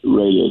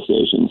radio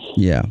stations.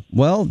 Yeah.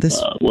 Well,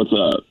 this. What's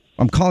up?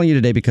 I'm calling you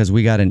today because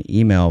we got an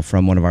email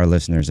from one of our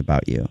listeners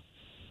about you.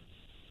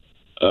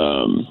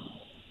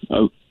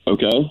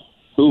 Okay.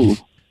 Who?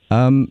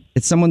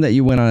 It's someone that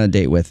you went on a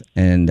date with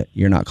and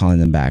you're not calling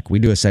them back. We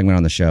do a segment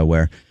on the show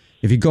where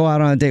if you go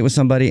out on a date with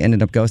somebody and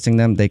end up ghosting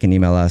them, they can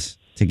email us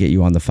to get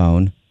you on the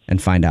phone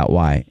and find out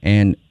why.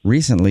 And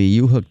recently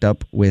you hooked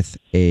up with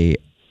a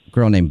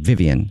girl named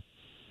Vivian.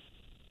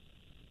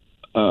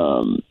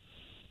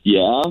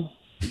 Yeah.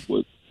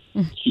 What?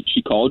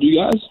 She called you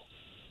guys?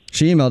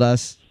 She emailed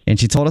us and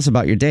she told us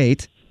about your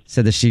date,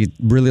 said that she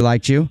really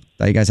liked you,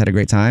 that you guys had a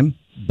great time,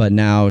 but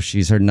now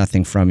she's heard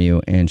nothing from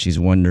you and she's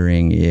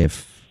wondering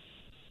if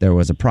there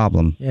was a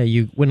problem. Yeah,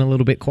 you went a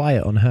little bit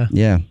quiet on her.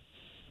 Yeah.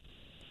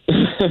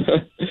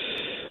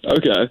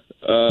 Okay.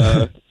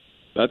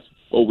 That's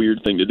a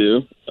weird thing to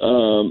do.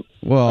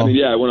 Well, I mean,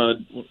 yeah, I went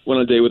on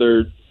a date with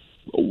her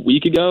a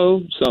week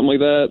ago, something like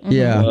that.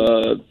 Yeah.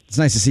 It's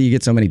nice to see you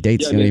get so many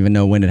dates. You don't even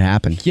know when it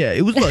happened. Yeah,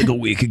 it was like a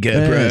week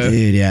ago, bro.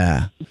 Dude,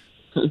 yeah.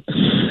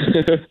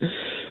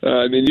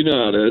 I mean, you know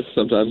how it is.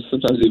 Sometimes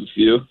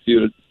you have a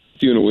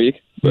few in a week.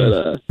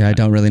 But yeah, I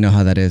don't really know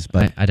how that is,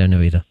 but I don't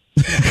know either.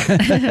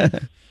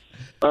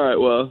 all right,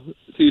 well,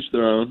 to each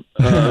their own.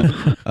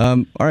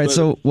 All right,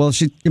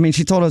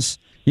 she told us,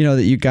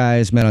 that you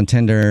guys met on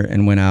Tinder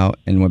and went out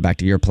and went back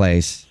to your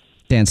place,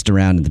 danced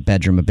around in the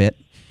bedroom a bit,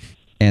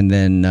 and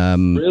then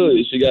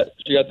really, she got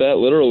that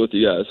literal with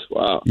you guys.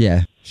 Wow.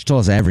 Yeah, she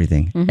told us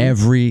everything,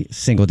 every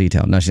single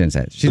detail. No, she didn't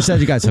say it. She said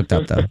you guys hooked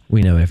up though.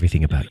 We know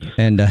everything about you,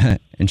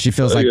 and she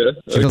feels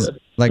feels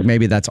like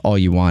maybe that's all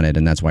you wanted,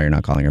 and that's why you're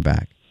not calling her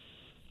back.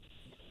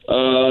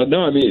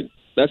 No, I mean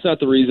that's not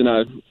the reason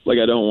I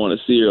don't want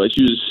to see her. Like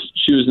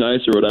she was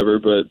nice or whatever,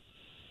 but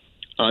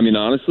I mean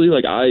honestly,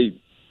 like I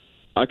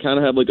kind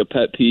of have like a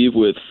pet peeve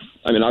with.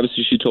 I mean,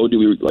 obviously she told you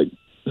we were like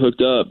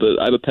hooked up, but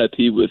I have a pet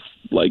peeve with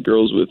like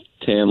girls with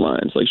tan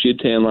lines. Like she had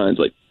tan lines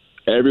like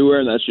everywhere,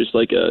 and that's just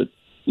like a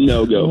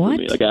no-go for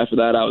me. Like after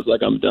that, I was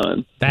like, I'm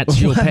done. That's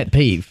your pet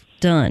peeve.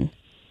 Done.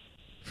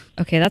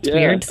 Okay, that's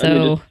weird.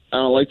 So I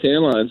don't like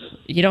tan lines.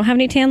 You don't have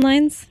any tan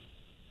lines?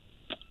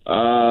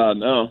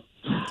 No.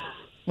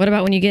 What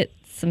about when you get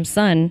some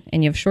sun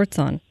and you have shorts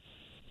on?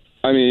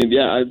 I mean,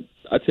 yeah,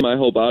 I tan my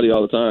whole body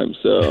all the time,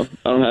 so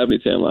I don't have any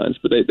tan lines,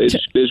 but they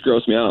just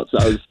gross me out, so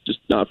I was just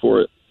not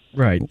for it.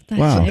 Right. That's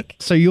wow. sick.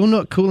 So you're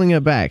not calling her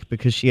back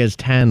because she has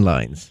tan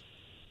lines?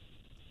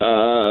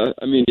 I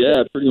mean,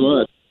 yeah, pretty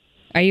much.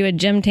 Are you a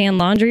gym tan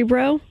laundry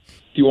bro?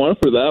 If you want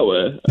to put it that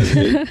way, I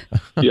mean,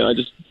 yeah,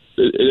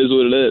 it is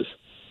what it is.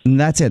 And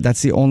that's it.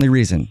 That's the only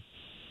reason.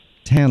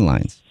 Tan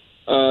lines.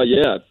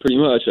 Yeah, pretty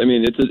much. I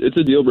mean, it's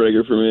a deal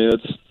breaker for me.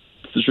 That's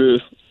the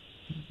truth.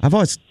 I've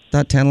always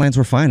thought tan lines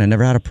were fine. I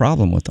never had a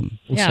problem with them.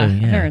 Yeah, I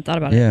never thought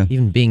about it.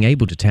 Even being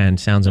able to tan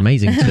sounds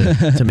amazing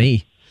to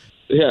me.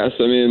 Yes,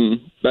 I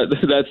mean that's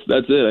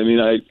it. I mean,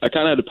 I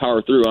kind of had to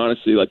power through,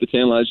 honestly. Like the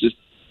tan lines just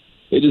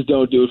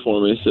don't do it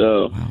for me.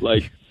 So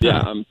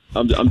yeah,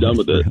 I'm done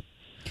with it.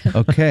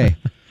 Okay.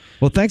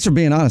 Well, thanks for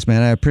being honest,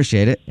 man. I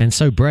appreciate it. And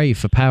so brave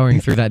for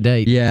powering through that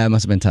date. Yeah, it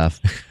must have been tough.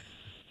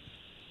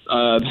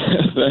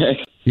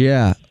 Thanks.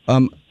 Yeah.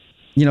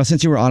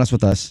 Since you were honest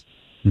with us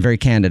and very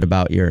candid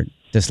about your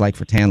dislike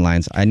for tan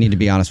lines, I need to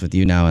be honest with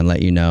you now and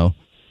let you know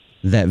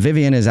that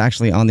Vivian is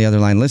actually on the other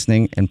line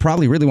listening and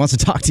probably really wants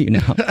to talk to you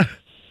now.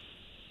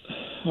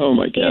 Oh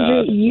my God.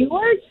 Andrew, you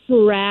are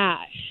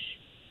trash.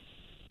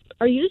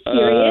 Are you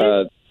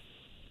serious?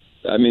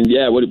 I mean,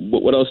 yeah.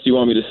 What else do you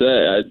want me to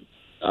say?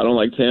 I don't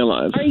like tan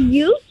lines. Are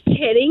you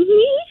kidding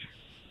me?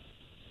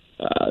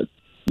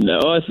 No,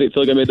 I feel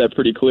like I made that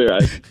pretty clear. I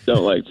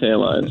don't like tan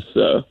lines.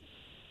 So.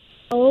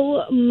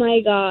 Oh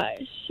my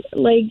gosh.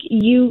 Like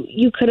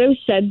you could have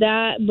said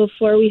that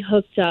before we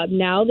hooked up.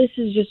 Now this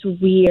is just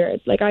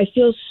weird. Like I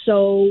feel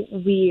so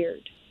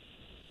weird.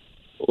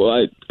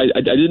 Well,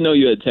 I didn't know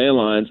you had tan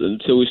lines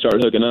until we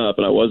started hooking up,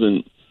 and I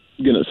wasn't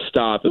gonna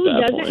stop at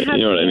that point. You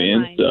know what I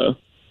mean? Lines? So.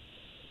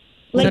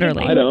 Like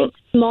Literally. I don't. It's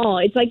small.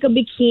 It's like a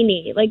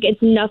bikini. Like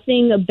it's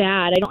nothing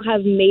bad. I don't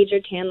have major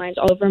tan lines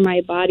all over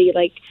my body.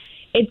 Like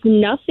it's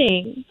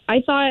nothing.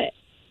 I thought,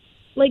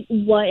 like,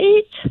 what?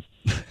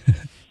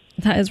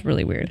 That is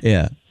really weird.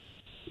 Yeah.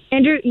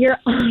 Andrew, you're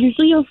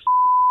honestly a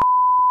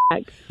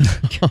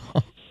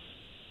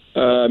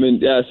I mean,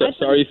 yeah. So,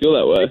 sorry you feel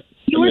that way.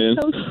 You were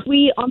so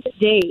sweet on the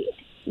date.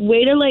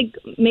 Way to like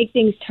make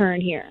things turn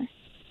here.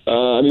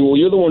 I mean, well,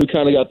 you're the one who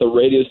kind of got the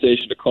radio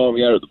station to call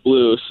me out of the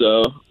blue,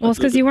 so. Well, it's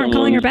because you weren't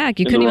calling her back.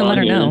 You couldn't even let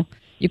her know.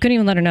 You couldn't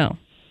even let her know.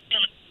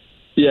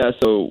 Yeah,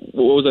 so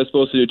what was I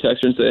supposed to do?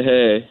 Text her and say,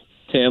 hey,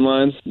 tan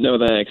lines? No,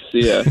 thanks.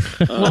 See ya.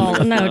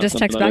 Well, no, just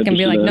text back and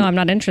be like, no, I'm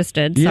not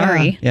interested.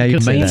 Sorry. Yeah, you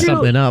could made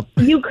something up.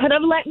 You could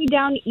have let me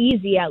down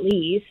easy at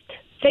least.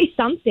 Say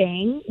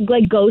something.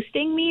 Like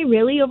ghosting me,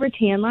 really, over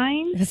tan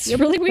lines? It's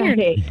really weird.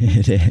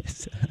 It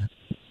is.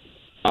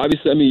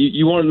 Obviously, I mean,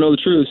 you want to know the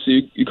truth, so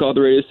you called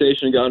the radio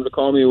station and got them to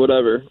call me or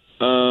whatever.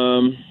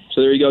 So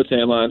there you go,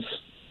 tan lines.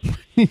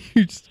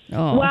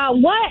 Oh. Wow,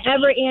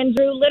 whatever,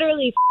 Andrew.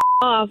 Literally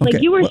off. Okay,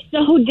 like, you were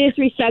so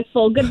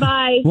disrespectful.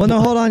 Goodbye. Well, no,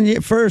 hold on.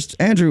 First,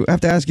 Andrew, I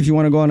have to ask if you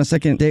want to go on a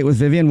second date with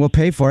Vivian. We'll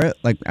pay for it.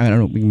 Like, I don't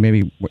know, we can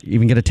maybe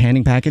even get a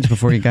tanning package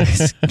before you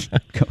guys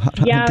go out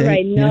on Yeah, a date.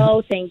 right.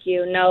 No, thank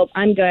you. Nope,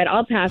 I'm good.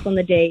 I'll pass on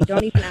the date.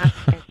 Don't even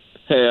ask me.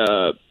 Hey,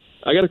 I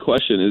got a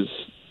question. Is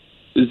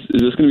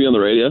this going to be on the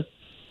radio?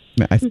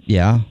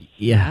 Yeah.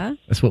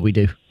 That's what we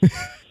do.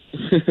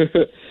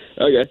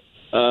 Okay.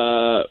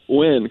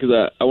 When?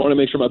 Because I want to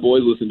make sure my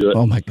boys listen to it.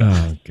 Oh, my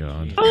God. Oh,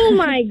 God. Oh,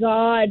 my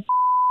God.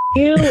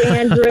 You,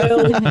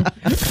 Andrew.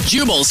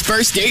 Jubal's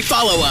first date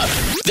follow-up.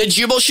 The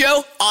Jubal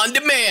Show on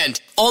demand.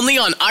 Only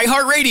on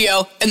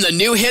iHeartRadio and the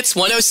new Hits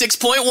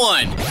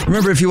 106.1.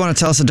 Remember, if you want to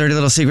tell us a dirty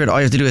little secret, all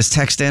you have to do is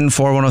text in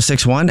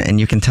 41061 and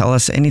you can tell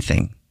us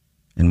anything.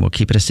 And we'll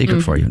keep it a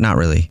secret for you. Not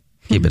really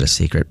keep it a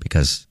secret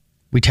because...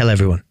 We tell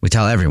everyone.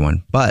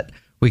 But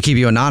we keep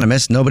you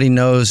anonymous. Nobody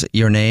knows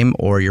your name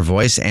or your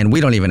voice, and we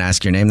don't even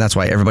ask your name. That's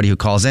why everybody who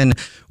calls in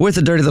with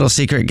a dirty little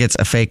secret gets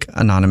a fake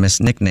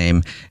anonymous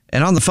nickname.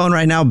 And on the phone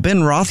right now, Ben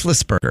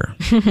Roethlisberger.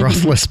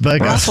 Roethlisberger.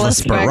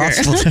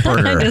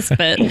 Roethlisberger. I just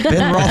spit.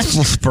 Ben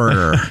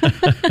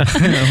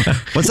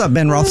Roethlisberger. What's up,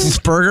 Ben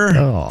Roethlisberger?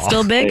 Oh.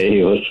 Still big?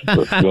 Hey,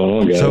 what's going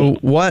on, guys? So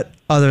what,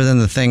 other than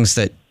the things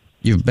that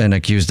you've been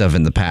accused of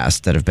in the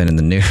past that have been in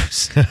the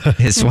news,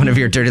 is one of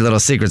your dirty little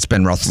secrets,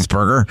 Ben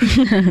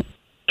Roethlisberger?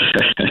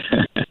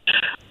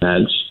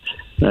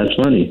 That's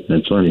funny.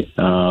 That's funny.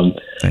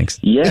 Thanks.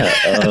 Yeah.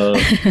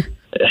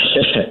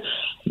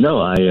 No,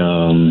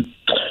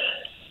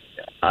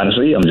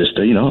 honestly, I'm just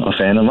a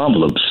fan of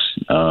envelopes.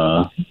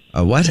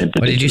 What?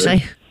 What did you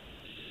say?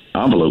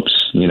 Envelopes.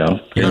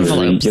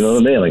 Envelopes.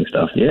 The mailing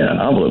stuff.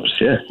 Yeah, envelopes.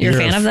 Yeah. You're a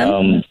fan of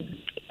them?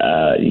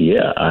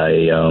 Yeah.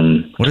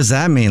 What does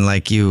that mean?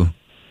 Like you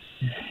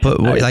put,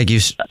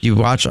 you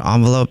watch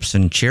envelopes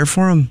and cheer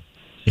for them?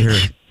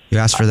 You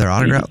ask for their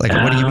autograph? Like,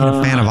 what do you mean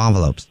a fan of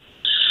envelopes?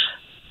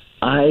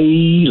 I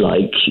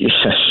like,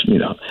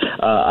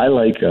 I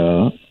like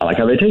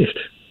how they taste.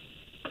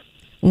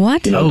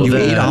 What? You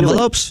eat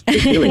envelopes? The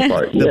feeling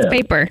part. It's Yeah.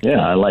 paper.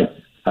 Yeah, I like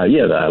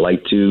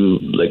to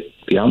lick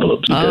the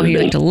envelopes. Oh, you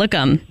like to lick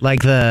them.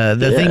 Like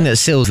the thing that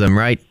seals them,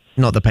 right?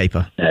 Not the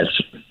paper. That's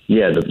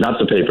not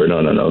the paper.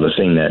 No. The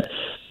thing that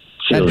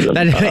seals them.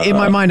 In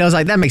my mind, I was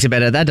like, that makes it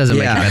better. That doesn't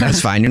make it better.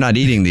 That's fine. You're not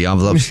eating the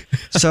envelopes.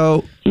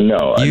 So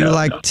no, you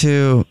like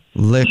to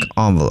lick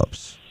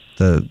envelopes.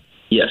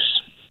 Yes.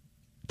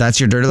 That's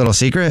your dirty little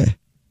secret?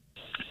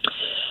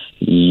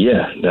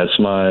 Yeah, that's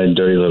my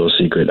dirty little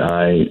secret.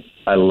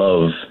 I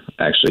love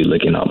actually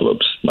licking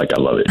envelopes. Like,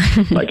 I love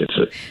it. Like,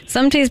 it's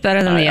some taste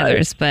better than the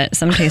others, but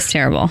some taste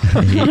terrible.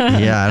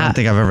 Yeah, I don't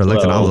think I've ever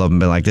licked an envelope and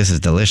been like, this is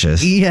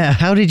delicious. Yeah,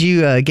 how did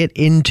you get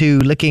into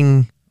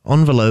licking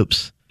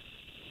envelopes?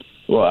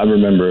 Well, I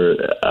remember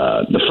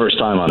the first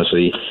time,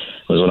 honestly,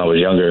 was when I was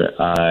younger.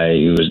 I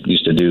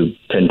used to do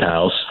pen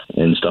pals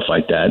and stuff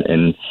like that,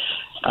 and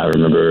I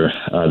remember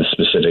the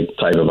specific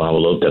type of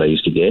envelope that I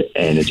used to get,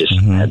 and it just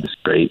had this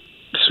great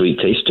sweet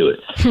taste to it.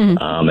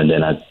 And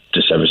then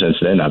ever since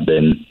then,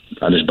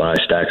 I just buy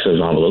stacks of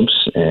envelopes,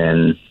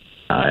 and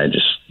I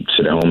just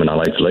sit at home and I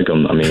like to lick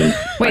them. I mean,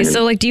 wait,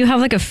 so like, do you have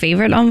like a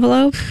favorite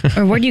envelope,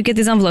 or where do you get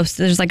these envelopes?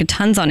 There's like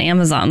tons on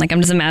Amazon. Like, I'm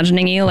just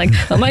imagining you like,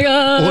 oh my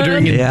god,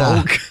 ordering in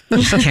bulk.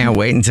 Just can't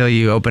wait until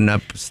you open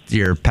up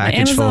your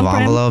package full of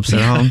envelopes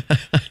at home.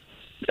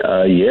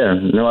 Yeah,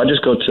 no, I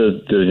just go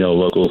to the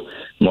local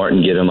mart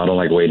and get them. I don't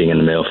like waiting in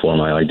the mail for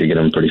them. I like to get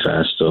them pretty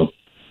fast. So,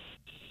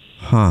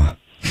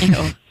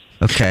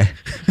 Okay,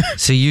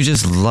 so you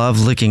just love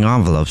licking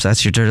envelopes.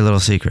 That's your dirty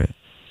little secret.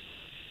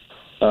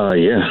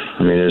 Yeah,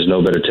 I mean, there's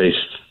no better taste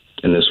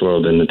in this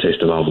world than the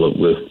taste of envelope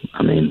glue.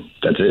 I mean,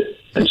 that's it.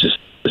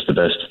 It's the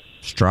best.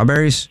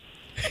 Strawberries?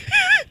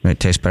 It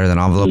tastes better than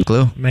envelope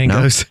glue.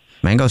 Mangoes.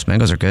 No?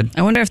 Mangoes are good.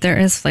 I wonder if there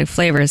is like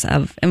flavors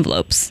of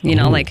envelopes. You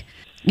know, like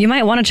you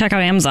might want to check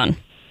out Amazon.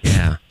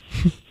 Yeah,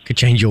 could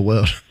change your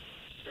world.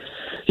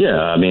 Yeah,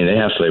 I mean, they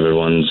have flavored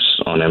ones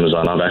on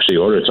Amazon. I've actually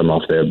ordered some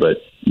off there, but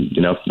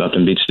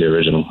nothing beats the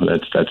original.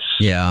 That's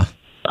yeah.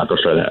 I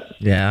prefer that.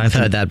 Yeah, I've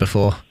heard that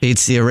before.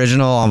 Beats the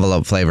original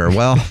envelope flavor.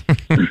 Well,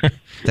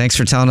 thanks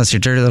for telling us your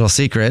dirty little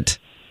secret.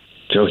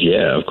 Oh,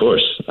 yeah, of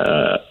course.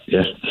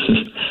 Yeah.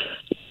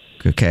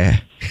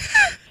 Okay.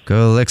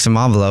 Go lick some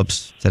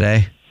envelopes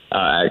today.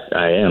 I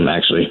am,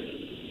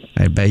 actually.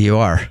 I bet you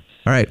are.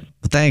 All right.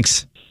 Well,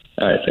 thanks.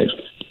 All right, thanks.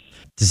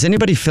 Does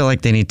anybody feel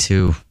like they need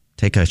to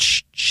take a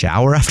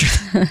shower after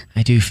that?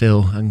 I do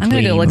feel unclean. I'm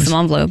going to go lick some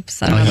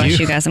envelopes. I don't know about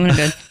you guys. I'm going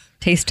to go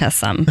taste test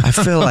some. I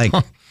feel like...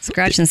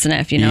 Scratch and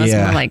sniff, it's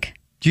more like...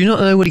 Do you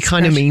not know what he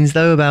kind of means,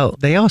 though, about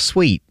they are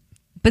sweet?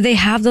 But they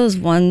have those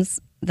ones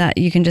that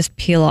you can just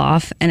peel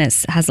off, and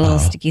it has a little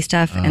sticky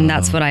stuff, and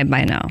that's what I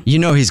buy now. You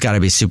know he's got to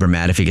be super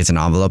mad if he gets an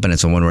envelope and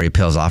it's the one where he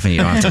peels off and you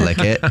don't have to lick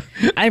it.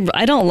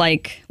 I don't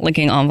like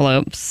licking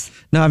envelopes.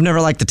 No, I've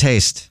never liked the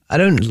taste. I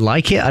don't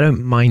like it. I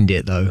don't mind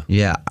it, though.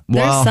 Yeah.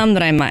 There's some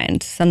that I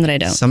mind, some that I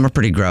don't. Some are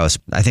pretty gross.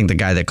 I think the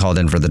guy that called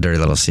in for the dirty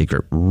little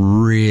secret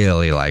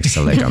really likes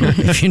to lick them,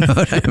 if you know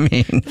what I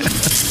mean.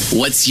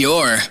 What's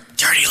your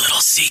dirty little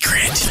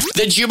secret?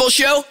 The Jubal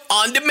Show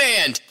on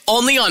demand,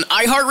 only on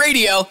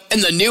iHeartRadio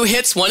and the new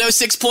Hits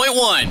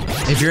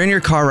 106.1. If you're in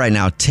your car right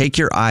now, take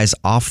your eyes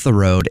off the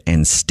road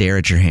and stare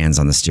at your hands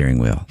on the steering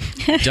wheel.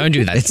 Don't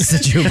do that. It's the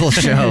Jubal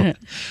Show.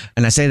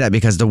 And I say that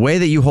because the way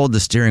that you hold the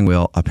steering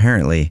wheel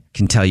apparently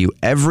can tell you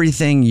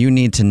everything you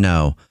need to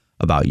know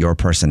about your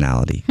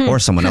personality or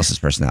someone else's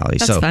personality.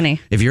 That's funny.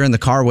 If you're in the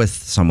car with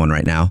someone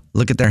right now,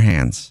 look at their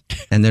hands,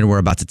 and then we're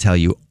about to tell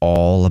you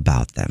all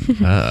about them.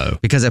 Uh-oh.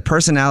 Because a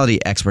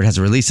personality expert has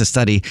released a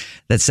study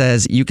that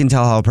says you can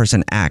tell how a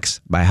person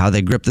acts by how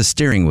they grip the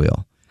steering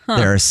wheel.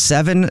 There are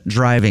 7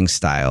 driving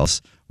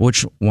styles.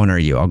 Which one are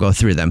you? I'll go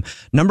through them.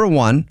 Number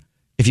 1,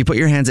 if you put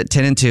your hands at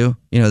 10 and 2,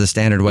 the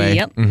standard way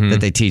that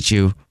they teach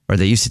you, or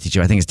they used to teach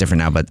you. I think it's different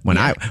now, but when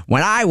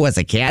I was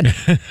a kid,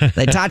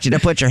 they taught you to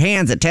put your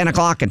hands at 10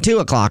 o'clock and 2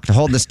 o'clock to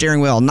hold the steering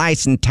wheel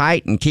nice and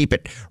tight and keep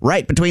it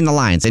right between the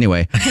lines.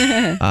 Anyway,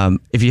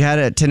 if you had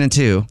it at 10 and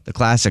 2, the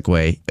classic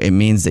way, it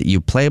means that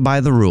you play by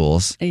the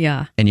rules.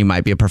 Yeah. And you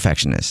might be a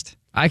perfectionist.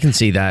 I can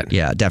see that.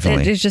 Yeah,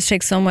 definitely. It just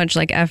takes so much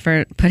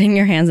effort putting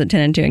your hands at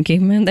 10 and 2 and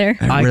keeping them in there.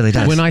 It really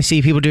does. When I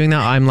see people doing that,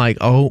 I'm like,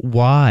 oh,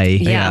 why?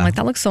 Yeah, I'm like,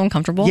 that looks so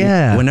uncomfortable.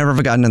 Yeah. Whenever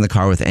I've gotten in the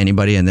car with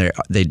anybody and they're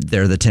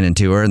the 10 and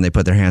 2er and they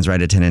put their hands right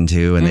at 10 and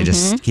 2 and they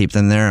just keep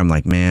them there, I'm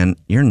like, man,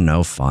 you're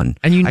no fun.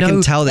 And I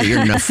can tell that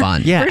you're no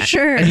fun. Yeah, for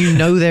sure. And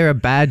they're a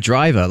bad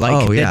driver.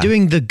 They're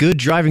doing the good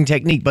driving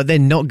technique, but they're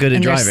not good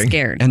at driving. They're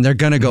scared. And they're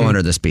going to go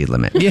under the speed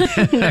limit. Yeah.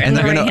 And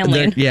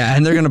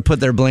they're going to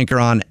put their blinker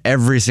on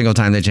every single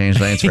time they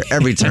change lanes for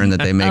every turn that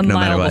they make, no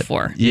matter what.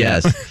 Before.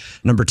 Yes.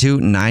 Number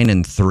 2, 9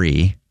 and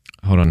 3.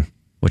 Hold on.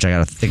 Which I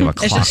got to think of a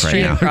clock it's just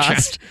right now.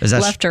 Across, is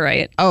that left to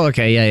right. Oh,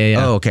 okay.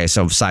 Yeah. Oh, okay.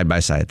 So side by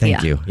side.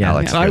 Thank you,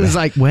 Alex. I was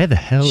like, where the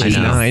hell is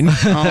 9?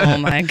 Oh,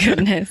 my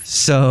goodness.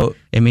 So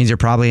it means you're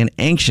probably an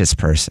anxious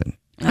person,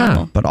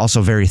 but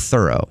also very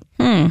thorough.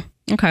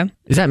 Okay.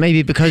 Is that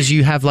maybe because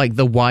you have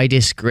the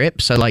widest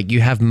grip? So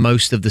you have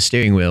most of the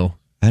steering wheel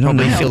I don't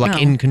probably know. feel like know.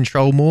 in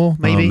control more,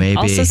 maybe. Oh, maybe.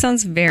 Also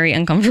sounds very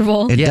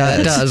uncomfortable. It Yeah, does.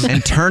 it does.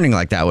 And turning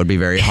like that would be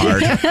very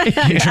hard.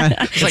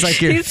 It's like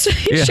you're, He's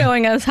yeah.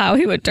 showing us how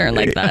he would turn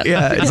like that.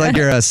 Yeah, it's like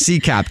you're a sea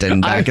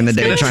captain back in the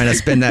day trying to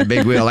spin that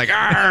big wheel like,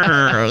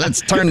 "Arr,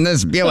 let's turn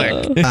this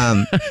Buick.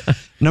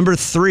 Number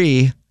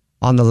 3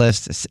 on the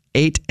list is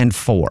 8 and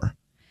 4.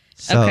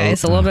 Okay,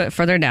 so a little bit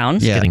further down.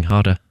 It's getting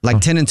harder. Like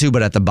 10 and 2,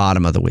 but at the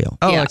bottom of the wheel.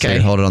 Oh, Yeah. okay. So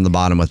you hold it on the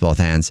bottom with both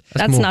hands.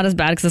 That's not as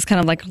bad because it's kind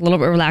of like a little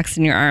bit relaxed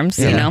in your arms,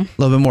 you know? A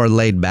little bit more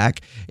laid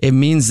back. It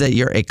means that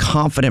you're a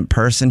confident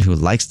person who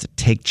likes to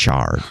take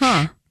charge.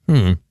 Huh.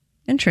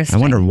 Interesting.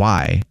 I wonder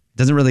why.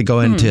 Doesn't really go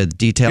into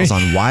details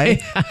on why,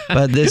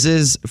 but this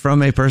is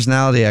from a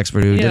personality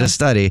expert who did a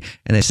study,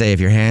 and they say if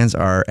your hands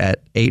are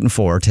at 8 and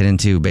 4, 10 and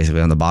 2, basically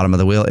on the bottom of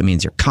the wheel, it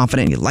means you're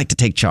confident and you like to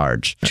take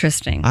charge.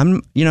 Interesting.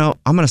 I'm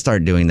going to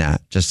start doing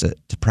that just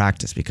to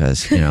practice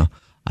because,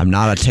 I'm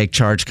not a take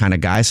charge kind of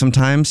guy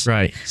sometimes.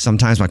 Right.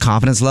 Sometimes my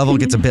confidence level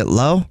gets a bit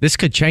low. This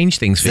could change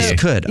things for you. This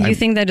could. You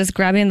think that just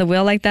grabbing the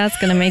wheel like that's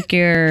going to make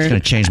your... It's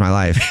going to change my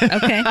life.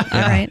 Okay,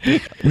 all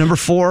right. Number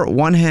 4,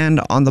 one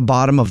hand on the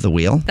bottom of the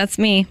wheel. That's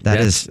me.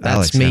 That's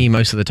Alex, me yeah.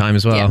 most of the time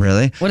as well. Yeah.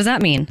 Really? What does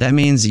that mean? That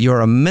means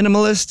you're a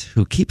minimalist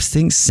who keeps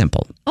things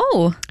simple.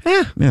 Oh,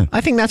 Yeah. I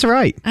think that's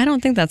right. I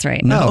don't think that's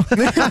right. No.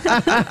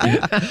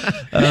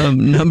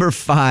 Number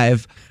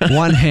 5,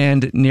 one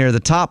hand near the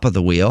top of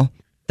the wheel.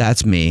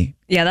 That's me.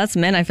 Yeah, that's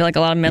men. I feel like a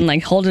lot of men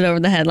like hold it over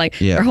the head,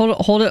 like Yeah. or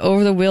hold it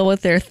over the wheel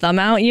with their thumb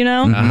out, you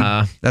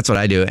know? That's what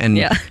I do. And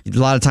Yeah. a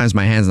lot of times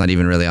my hand's not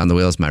even really on the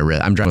wheel. It's my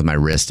wrist. I'm driving with my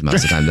wrist most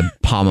of the time, the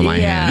palm of my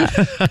Yeah.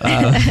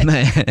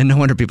 hand. And no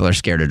wonder people are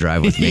scared to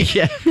drive with me.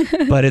 Yeah.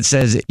 But it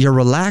says you're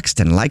relaxed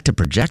and like to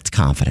project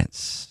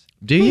confidence.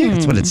 Do you?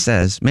 That's what it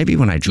says. Maybe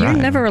when I drive.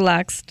 You're never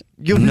relaxed.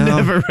 You're No.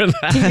 never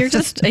relaxed. You're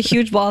just a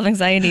huge ball of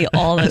anxiety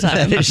all the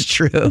time. That is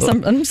true.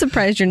 I'm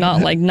surprised you're not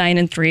like 9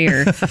 and 3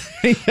 or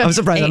I'm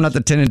surprised I'm not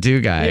the 10 and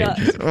 2 guy. Yeah.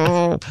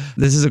 Oh.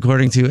 This is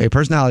according to a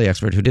personality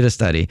expert who did a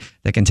study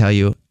that can tell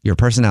you your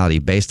personality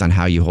based on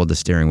how you hold the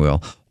steering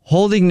wheel.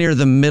 Holding near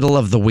the middle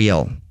of the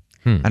wheel.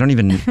 I don't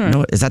even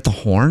know. Is that the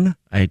horn?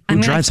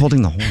 Who drives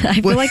holding the horn?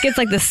 I feel like it's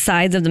like the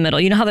sides of the middle.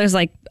 You know how there's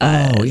like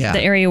the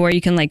area where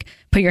you can like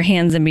put your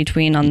hands in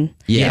between on.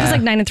 Yeah. It's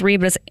like 9 and 3,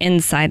 but it's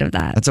inside of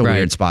that. That's a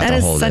weird spot That to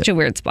is hold such it. a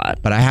weird spot.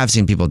 But I have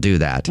seen people do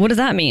that. What does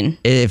that mean?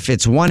 If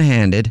it's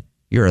one-handed,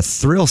 you're a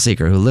thrill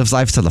seeker who lives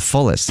life to the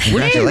fullest.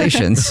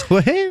 Congratulations.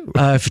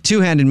 If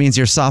two-handed means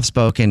you're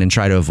soft-spoken and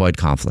try to avoid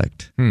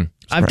conflict.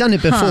 I've done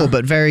it before,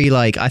 but very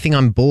like, I think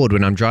I'm bored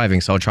when I'm driving,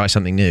 so I'll try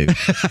something new.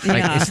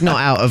 Like, it's not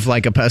out of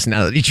like a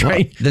personality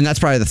trait. Well, then that's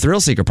probably the thrill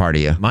seeker part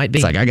of you. Might be.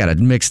 It's like, I got to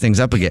mix things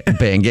up a bit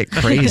and get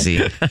crazy.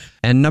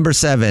 And number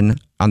 7,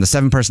 on the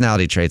 7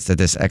 personality traits that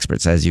this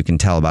expert says you can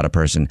tell about a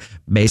person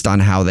based on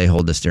how they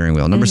hold the steering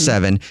wheel. Number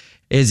 7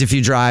 is if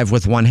you drive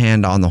with one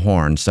hand on the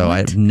horn. So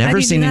I've How never do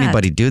you seen do that?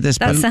 anybody do this.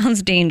 That but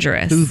sounds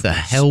dangerous. Who the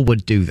hell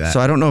would do that? So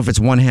I don't know if it's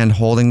one hand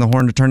holding the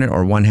horn to turn it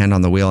or one hand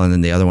on the wheel and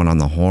then the other one on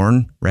the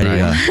horn, ready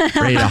to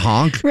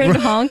honk. Ready to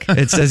honk?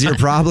 It says you're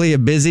probably a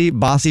busy,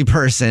 bossy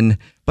person,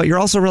 but you're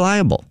also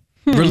reliable.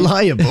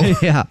 Reliable.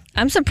 Yeah.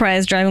 I'm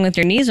surprised driving with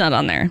your knees not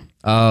on there.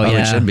 Oh, It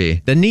yeah. should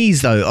be. The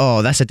knees,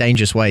 though, that's a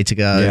dangerous way to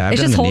go. Yeah, I've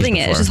It's done just the knees holding it.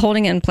 It's before. just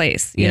holding it in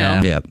place, you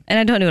Yeah. know? Yep. And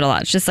I don't do it a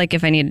lot. It's just like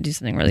if I need to do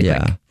something really Yeah.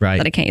 quick Right.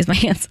 that I can't use my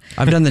hands.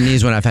 I've done the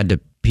knees when I've had to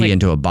pee Like,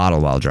 into a bottle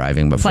while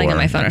driving before. Playing on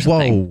my phone or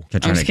something. Whoa.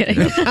 I'm just kidding.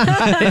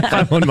 If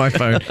I'm on my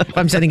phone, if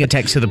I'm sending a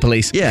text to the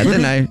police. Yeah,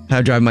 then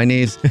I drive my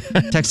knees.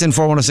 Text in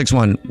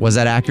 41061. Was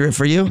that accurate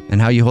for you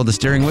and how you hold the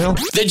steering wheel?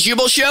 The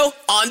Jubal Show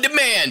on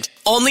demand,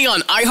 only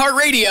on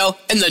iHeartRadio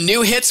and the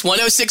new hits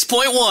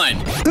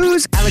 106.1.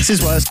 Who's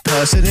Alex's worst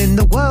person in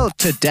the world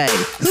today?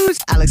 Who's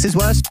Alex's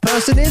worst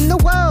person in the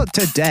world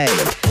today?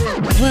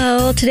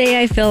 Well,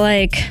 today I feel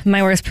like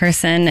my worst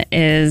person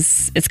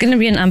it's going to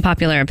be an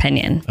unpopular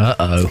opinion.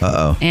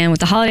 Uh-oh. And with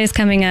the holidays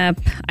coming up,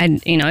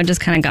 it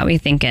just kind of got me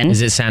thinking.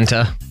 Is it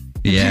Santa?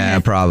 Yeah,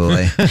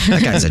 probably.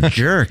 That guy's a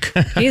jerk.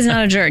 He's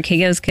not a jerk. He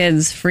gives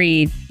kids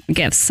free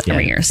gifts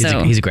every year.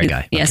 So he's a great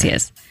guy. Yes, he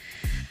is.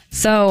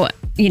 So,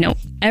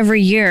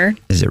 every year,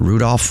 Is it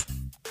Rudolph?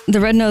 the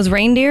red-nosed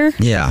reindeer?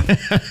 Yeah.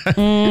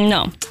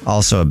 No.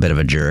 Also a bit of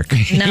a jerk.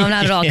 No,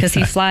 not at all, because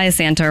he flies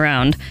Santa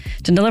around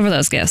to deliver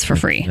those gifts for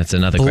free. That's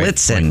another great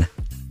Blitzen.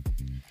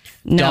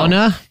 No.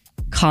 Donna?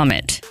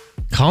 Comet.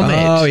 Comet.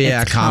 Oh,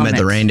 yeah. It's Comet the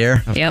Comet.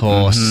 reindeer. Of Yep.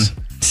 course.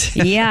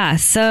 Yeah,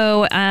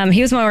 so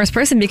he was my worst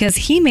person because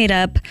he made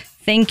up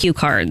thank you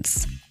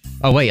cards.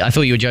 Oh, wait, I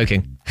thought you were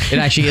joking. It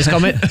actually is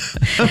Comet?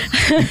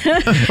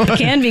 It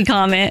can be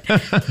Comet,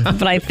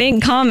 but I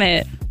think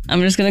Comet. I'm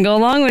just going to go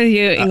along with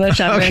you, English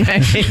Shepherd.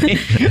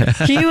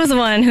 He was the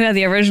one who had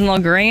the original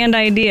grand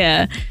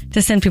idea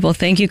to send people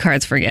thank you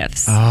cards for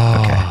gifts.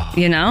 Oh.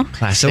 You know?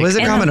 Classic. So is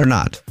it Comet or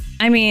not?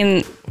 I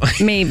mean,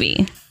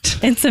 maybe.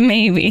 It's a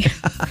maybe.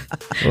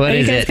 What Are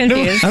is you guys it?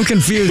 confused? I'm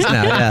confused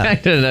now. Yeah. I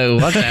don't know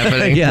what's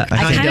happening. Yeah.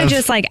 I kind of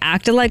just like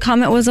acted like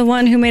Comet was the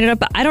one who made it up,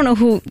 but I don't know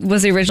who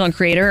was the original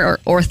creator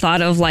or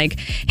thought of like,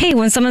 hey,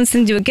 when someone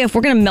sends you a gift,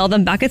 we're going to mail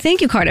them back a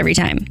thank you card every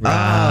time.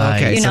 Oh,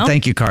 okay. You So know?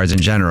 thank you cards in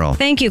general.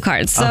 Thank you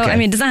cards. So, Okay. I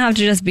mean, it doesn't have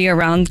to just be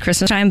around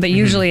Christmas time, but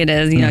usually it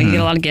is. You know, you get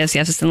a lot of gifts, you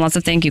have to send lots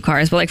of thank you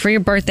cards. But like for your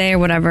birthday or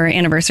whatever,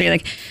 anniversary,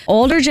 like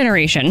older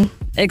generation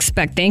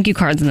expect thank you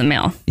cards in the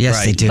mail.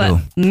 Yes, they do.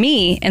 But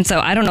me, and so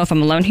I don't know if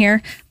I'm alone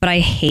here, but I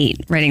hate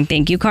writing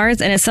thank you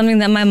cards. And it's something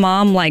that my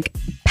mom like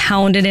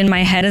pounded in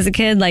my head as a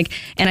kid. Like,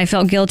 and I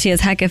felt guilty as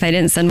heck if I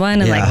didn't send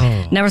one. And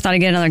like never thought I'd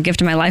get another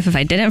gift in my life if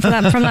I didn't from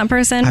that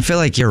person. I feel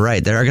like you're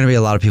right. There are going to be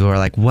a lot of people who are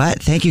like,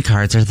 what? Thank you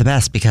cards are the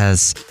best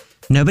because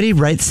nobody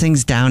writes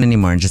things down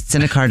anymore and just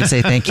send a card to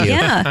say thank you.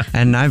 Yeah.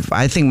 And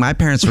I think my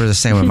parents were the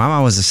same way. My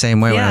mom was the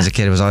same way when I was a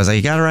kid. It was always like,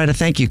 you got to write a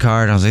thank you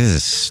card. I was like, this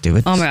is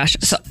stupid. Oh my gosh.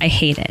 So I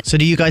hate it. So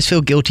do you guys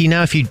feel guilty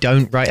now if you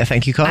don't write a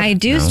thank you card? I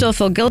do still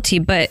feel guilty,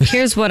 but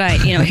here's what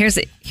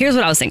here's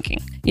what I was thinking.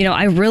 You know,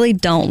 I really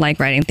don't like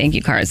writing thank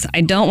you cards.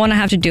 I don't want to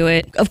have to do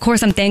it. Of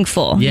course, I'm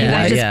thankful. Yeah, you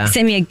guys just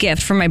send me a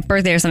gift for my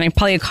birthday or something,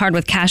 probably a card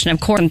with cash, and of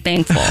course I'm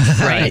thankful.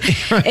 Right?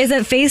 Is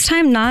it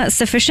FaceTime not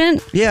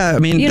sufficient? Yeah, I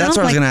mean, You that's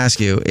know, what I was like- going to ask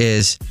you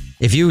is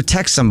if you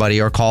text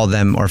somebody or call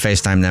them or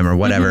FaceTime them or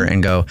whatever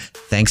and go,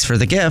 thanks for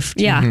the gift.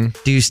 Yeah.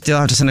 Do you still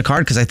have to send a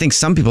card? Because I think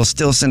some people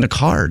still send a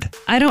card.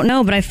 I don't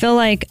know, but I feel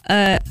like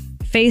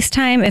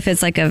FaceTime, if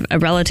it's like a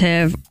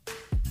relative,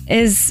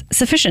 is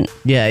sufficient.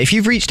 Yeah, if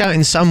you've reached out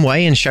in some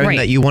way and shown Right.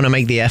 that you want to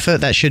make the effort,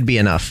 that should be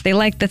enough. They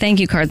like the thank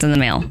you cards in the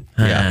mail.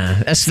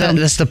 Yeah, that's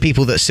the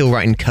people that still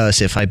write in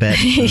cursive, I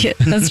bet. Yeah,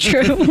 that's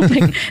true.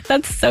 Like,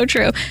 that's so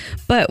true.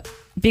 But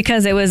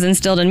because it was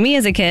instilled in me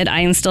as a kid, I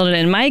instilled it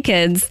in my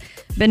kids.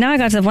 But now I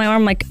got to the point where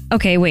I'm like,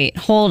 okay, wait,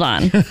 hold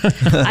on.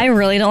 I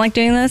really don't like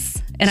doing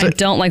this. And I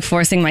don't like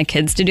forcing my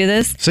kids to do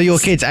this. So your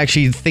kids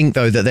actually think,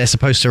 though, that they're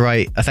supposed to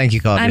write a thank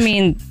you card? I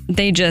mean,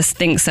 they just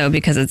think so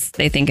because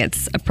they think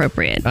it's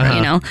appropriate,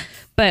 you know?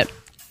 But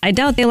I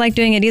doubt they like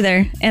doing it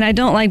either. And I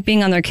don't like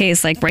being on their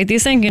case, like, write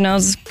these thank you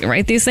notes,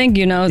 write these thank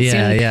you notes.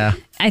 Yeah, yeah.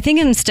 I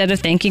think instead of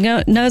thank you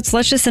notes,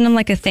 let's just send them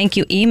like a thank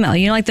you email.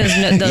 You know, like those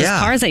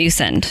cards that you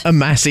send. A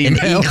mass email.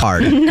 An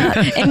e-card.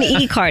 An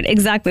e-card.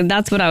 Exactly.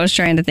 That's what I was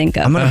trying to think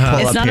of. I'm gonna pull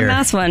it's up not here. a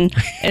mass one.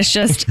 It's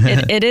just,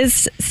 it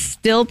is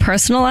still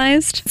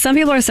personalized. Some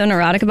people are so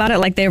neurotic about it.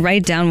 Like they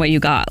write down what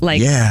you got.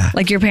 Like,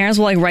 like your parents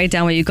will like write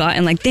down what you got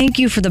and like, thank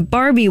you for the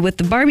Barbie with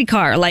the Barbie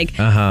car. Like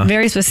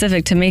very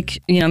specific to make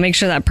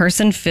sure that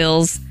person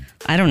feels,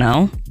 I don't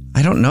know.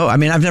 I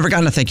mean, I've never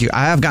gotten a thank you.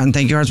 I have gotten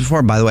thank you cards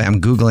before. By the way,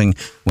 I'm Googling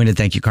when did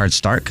thank you cards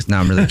start because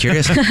now I'm really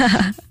curious.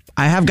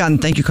 I have gotten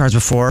thank you cards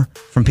before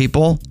from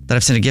people that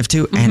I've sent a gift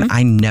to and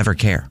I never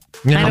care.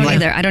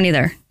 I don't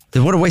either.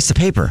 What a waste of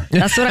paper.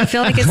 That's what I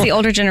feel like. It's the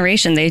older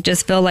generation. They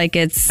just feel like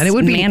it's And it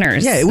would be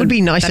manners. Yeah, it would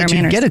be nicer better to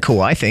manners. get a call,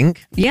 I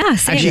think. Yeah,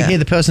 same. Actually hear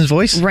the person's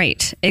voice.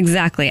 Right.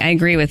 Exactly. I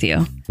agree with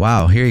you.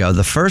 Wow, here you go.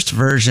 The first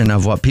version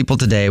of what people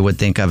today would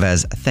think of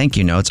as thank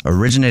you notes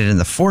originated in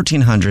the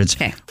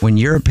 1400s when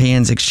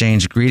Europeans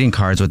exchanged greeting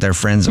cards with their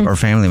friends or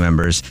family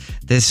members.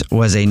 This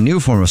was a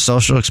new form of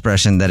social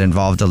expression that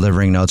involved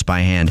delivering notes by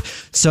hand.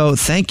 So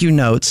thank you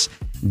notes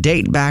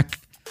date back,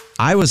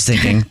 I was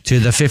thinking, to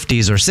the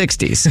 50s or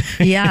 60s.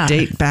 Yeah.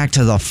 Date back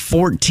to the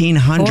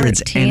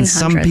 1400s. And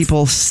some 1400s.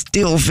 people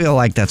still feel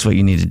like that's what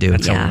you need to do.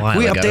 That's a while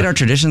we ago. update our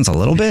traditions a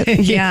little bit.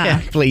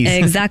 Yeah, please.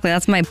 Exactly.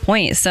 That's my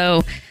point.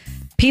 So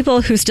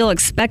people who still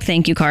expect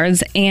thank you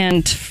cards,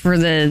 and for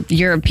the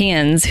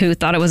Europeans who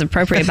thought it was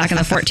appropriate back in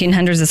the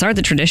 1400s to start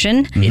the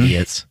tradition,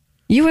 Idiots.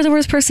 you were the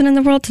worst person in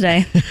the world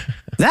today.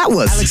 That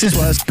was Alex's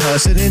worst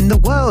person in the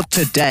world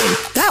today.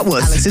 That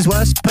was Alex's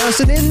worst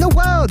person in the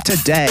world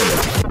today.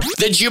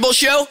 The Jubal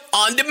Show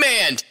on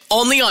demand,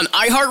 only on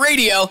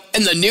iHeartRadio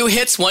and the new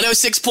hits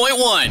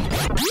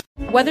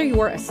 106.1. Whether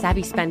you're a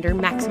savvy spender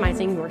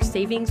maximizing your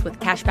savings with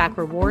cashback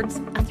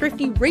rewards, a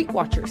thrifty rate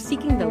watcher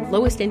seeking the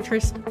lowest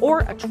interest,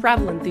 or a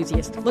travel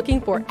enthusiast looking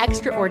for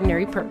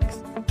extraordinary perks,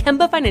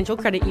 Kemba Financial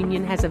Credit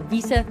Union has a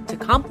visa to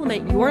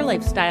complement your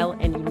lifestyle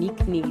and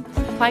unique needs.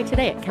 Apply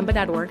today at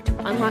Kemba.org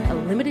to unlock a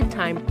limited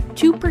time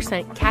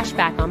 2% cash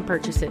back on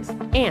purchases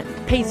and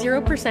pay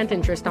 0%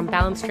 interest on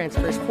balance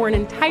transfers for an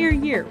entire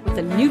year with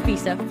a new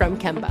visa from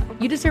Kemba.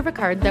 You deserve a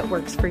card that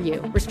works for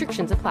you.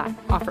 Restrictions apply.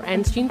 Offer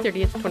ends June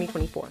 30th,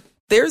 2024.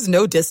 There's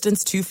no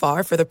distance too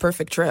far for the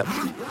perfect trip.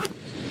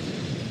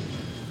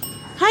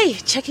 Hi,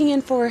 checking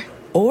in for...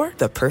 Or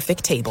the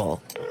perfect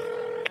table.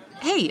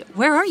 Hey,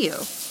 where are you?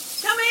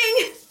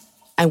 Coming!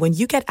 And when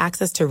you get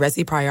access to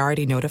Resi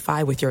Priority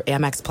Notify with your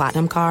Amex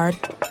Platinum card...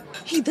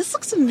 Hey, this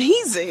looks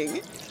amazing.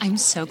 I'm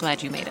so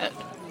glad you made it.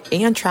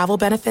 And travel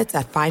benefits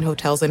at fine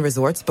hotels and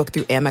resorts booked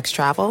through Amex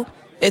Travel,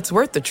 it's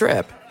worth the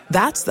trip.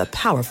 That's the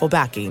powerful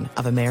backing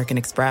of American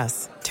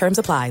Express. Terms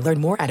apply. Learn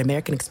more at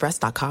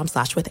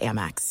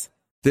americanexpress.com/withAmex.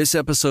 This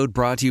episode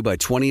brought to you by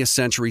 20th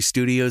Century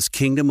Studios'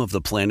 Kingdom of the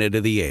Planet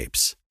of the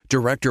Apes.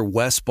 Director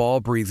Wes Ball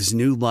breathes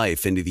new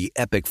life into the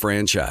epic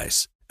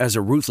franchise. As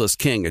a ruthless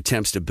king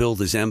attempts to build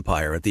his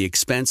empire at the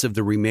expense of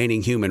the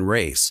remaining human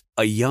race,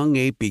 a young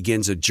ape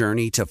begins a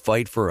journey to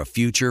fight for a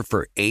future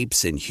for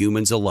apes and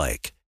humans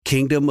alike.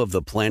 Kingdom of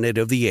the Planet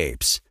of the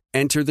Apes.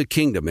 Enter the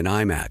kingdom in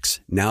IMAX,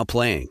 now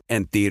playing,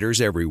 and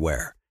theaters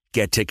everywhere.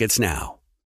 Get tickets now.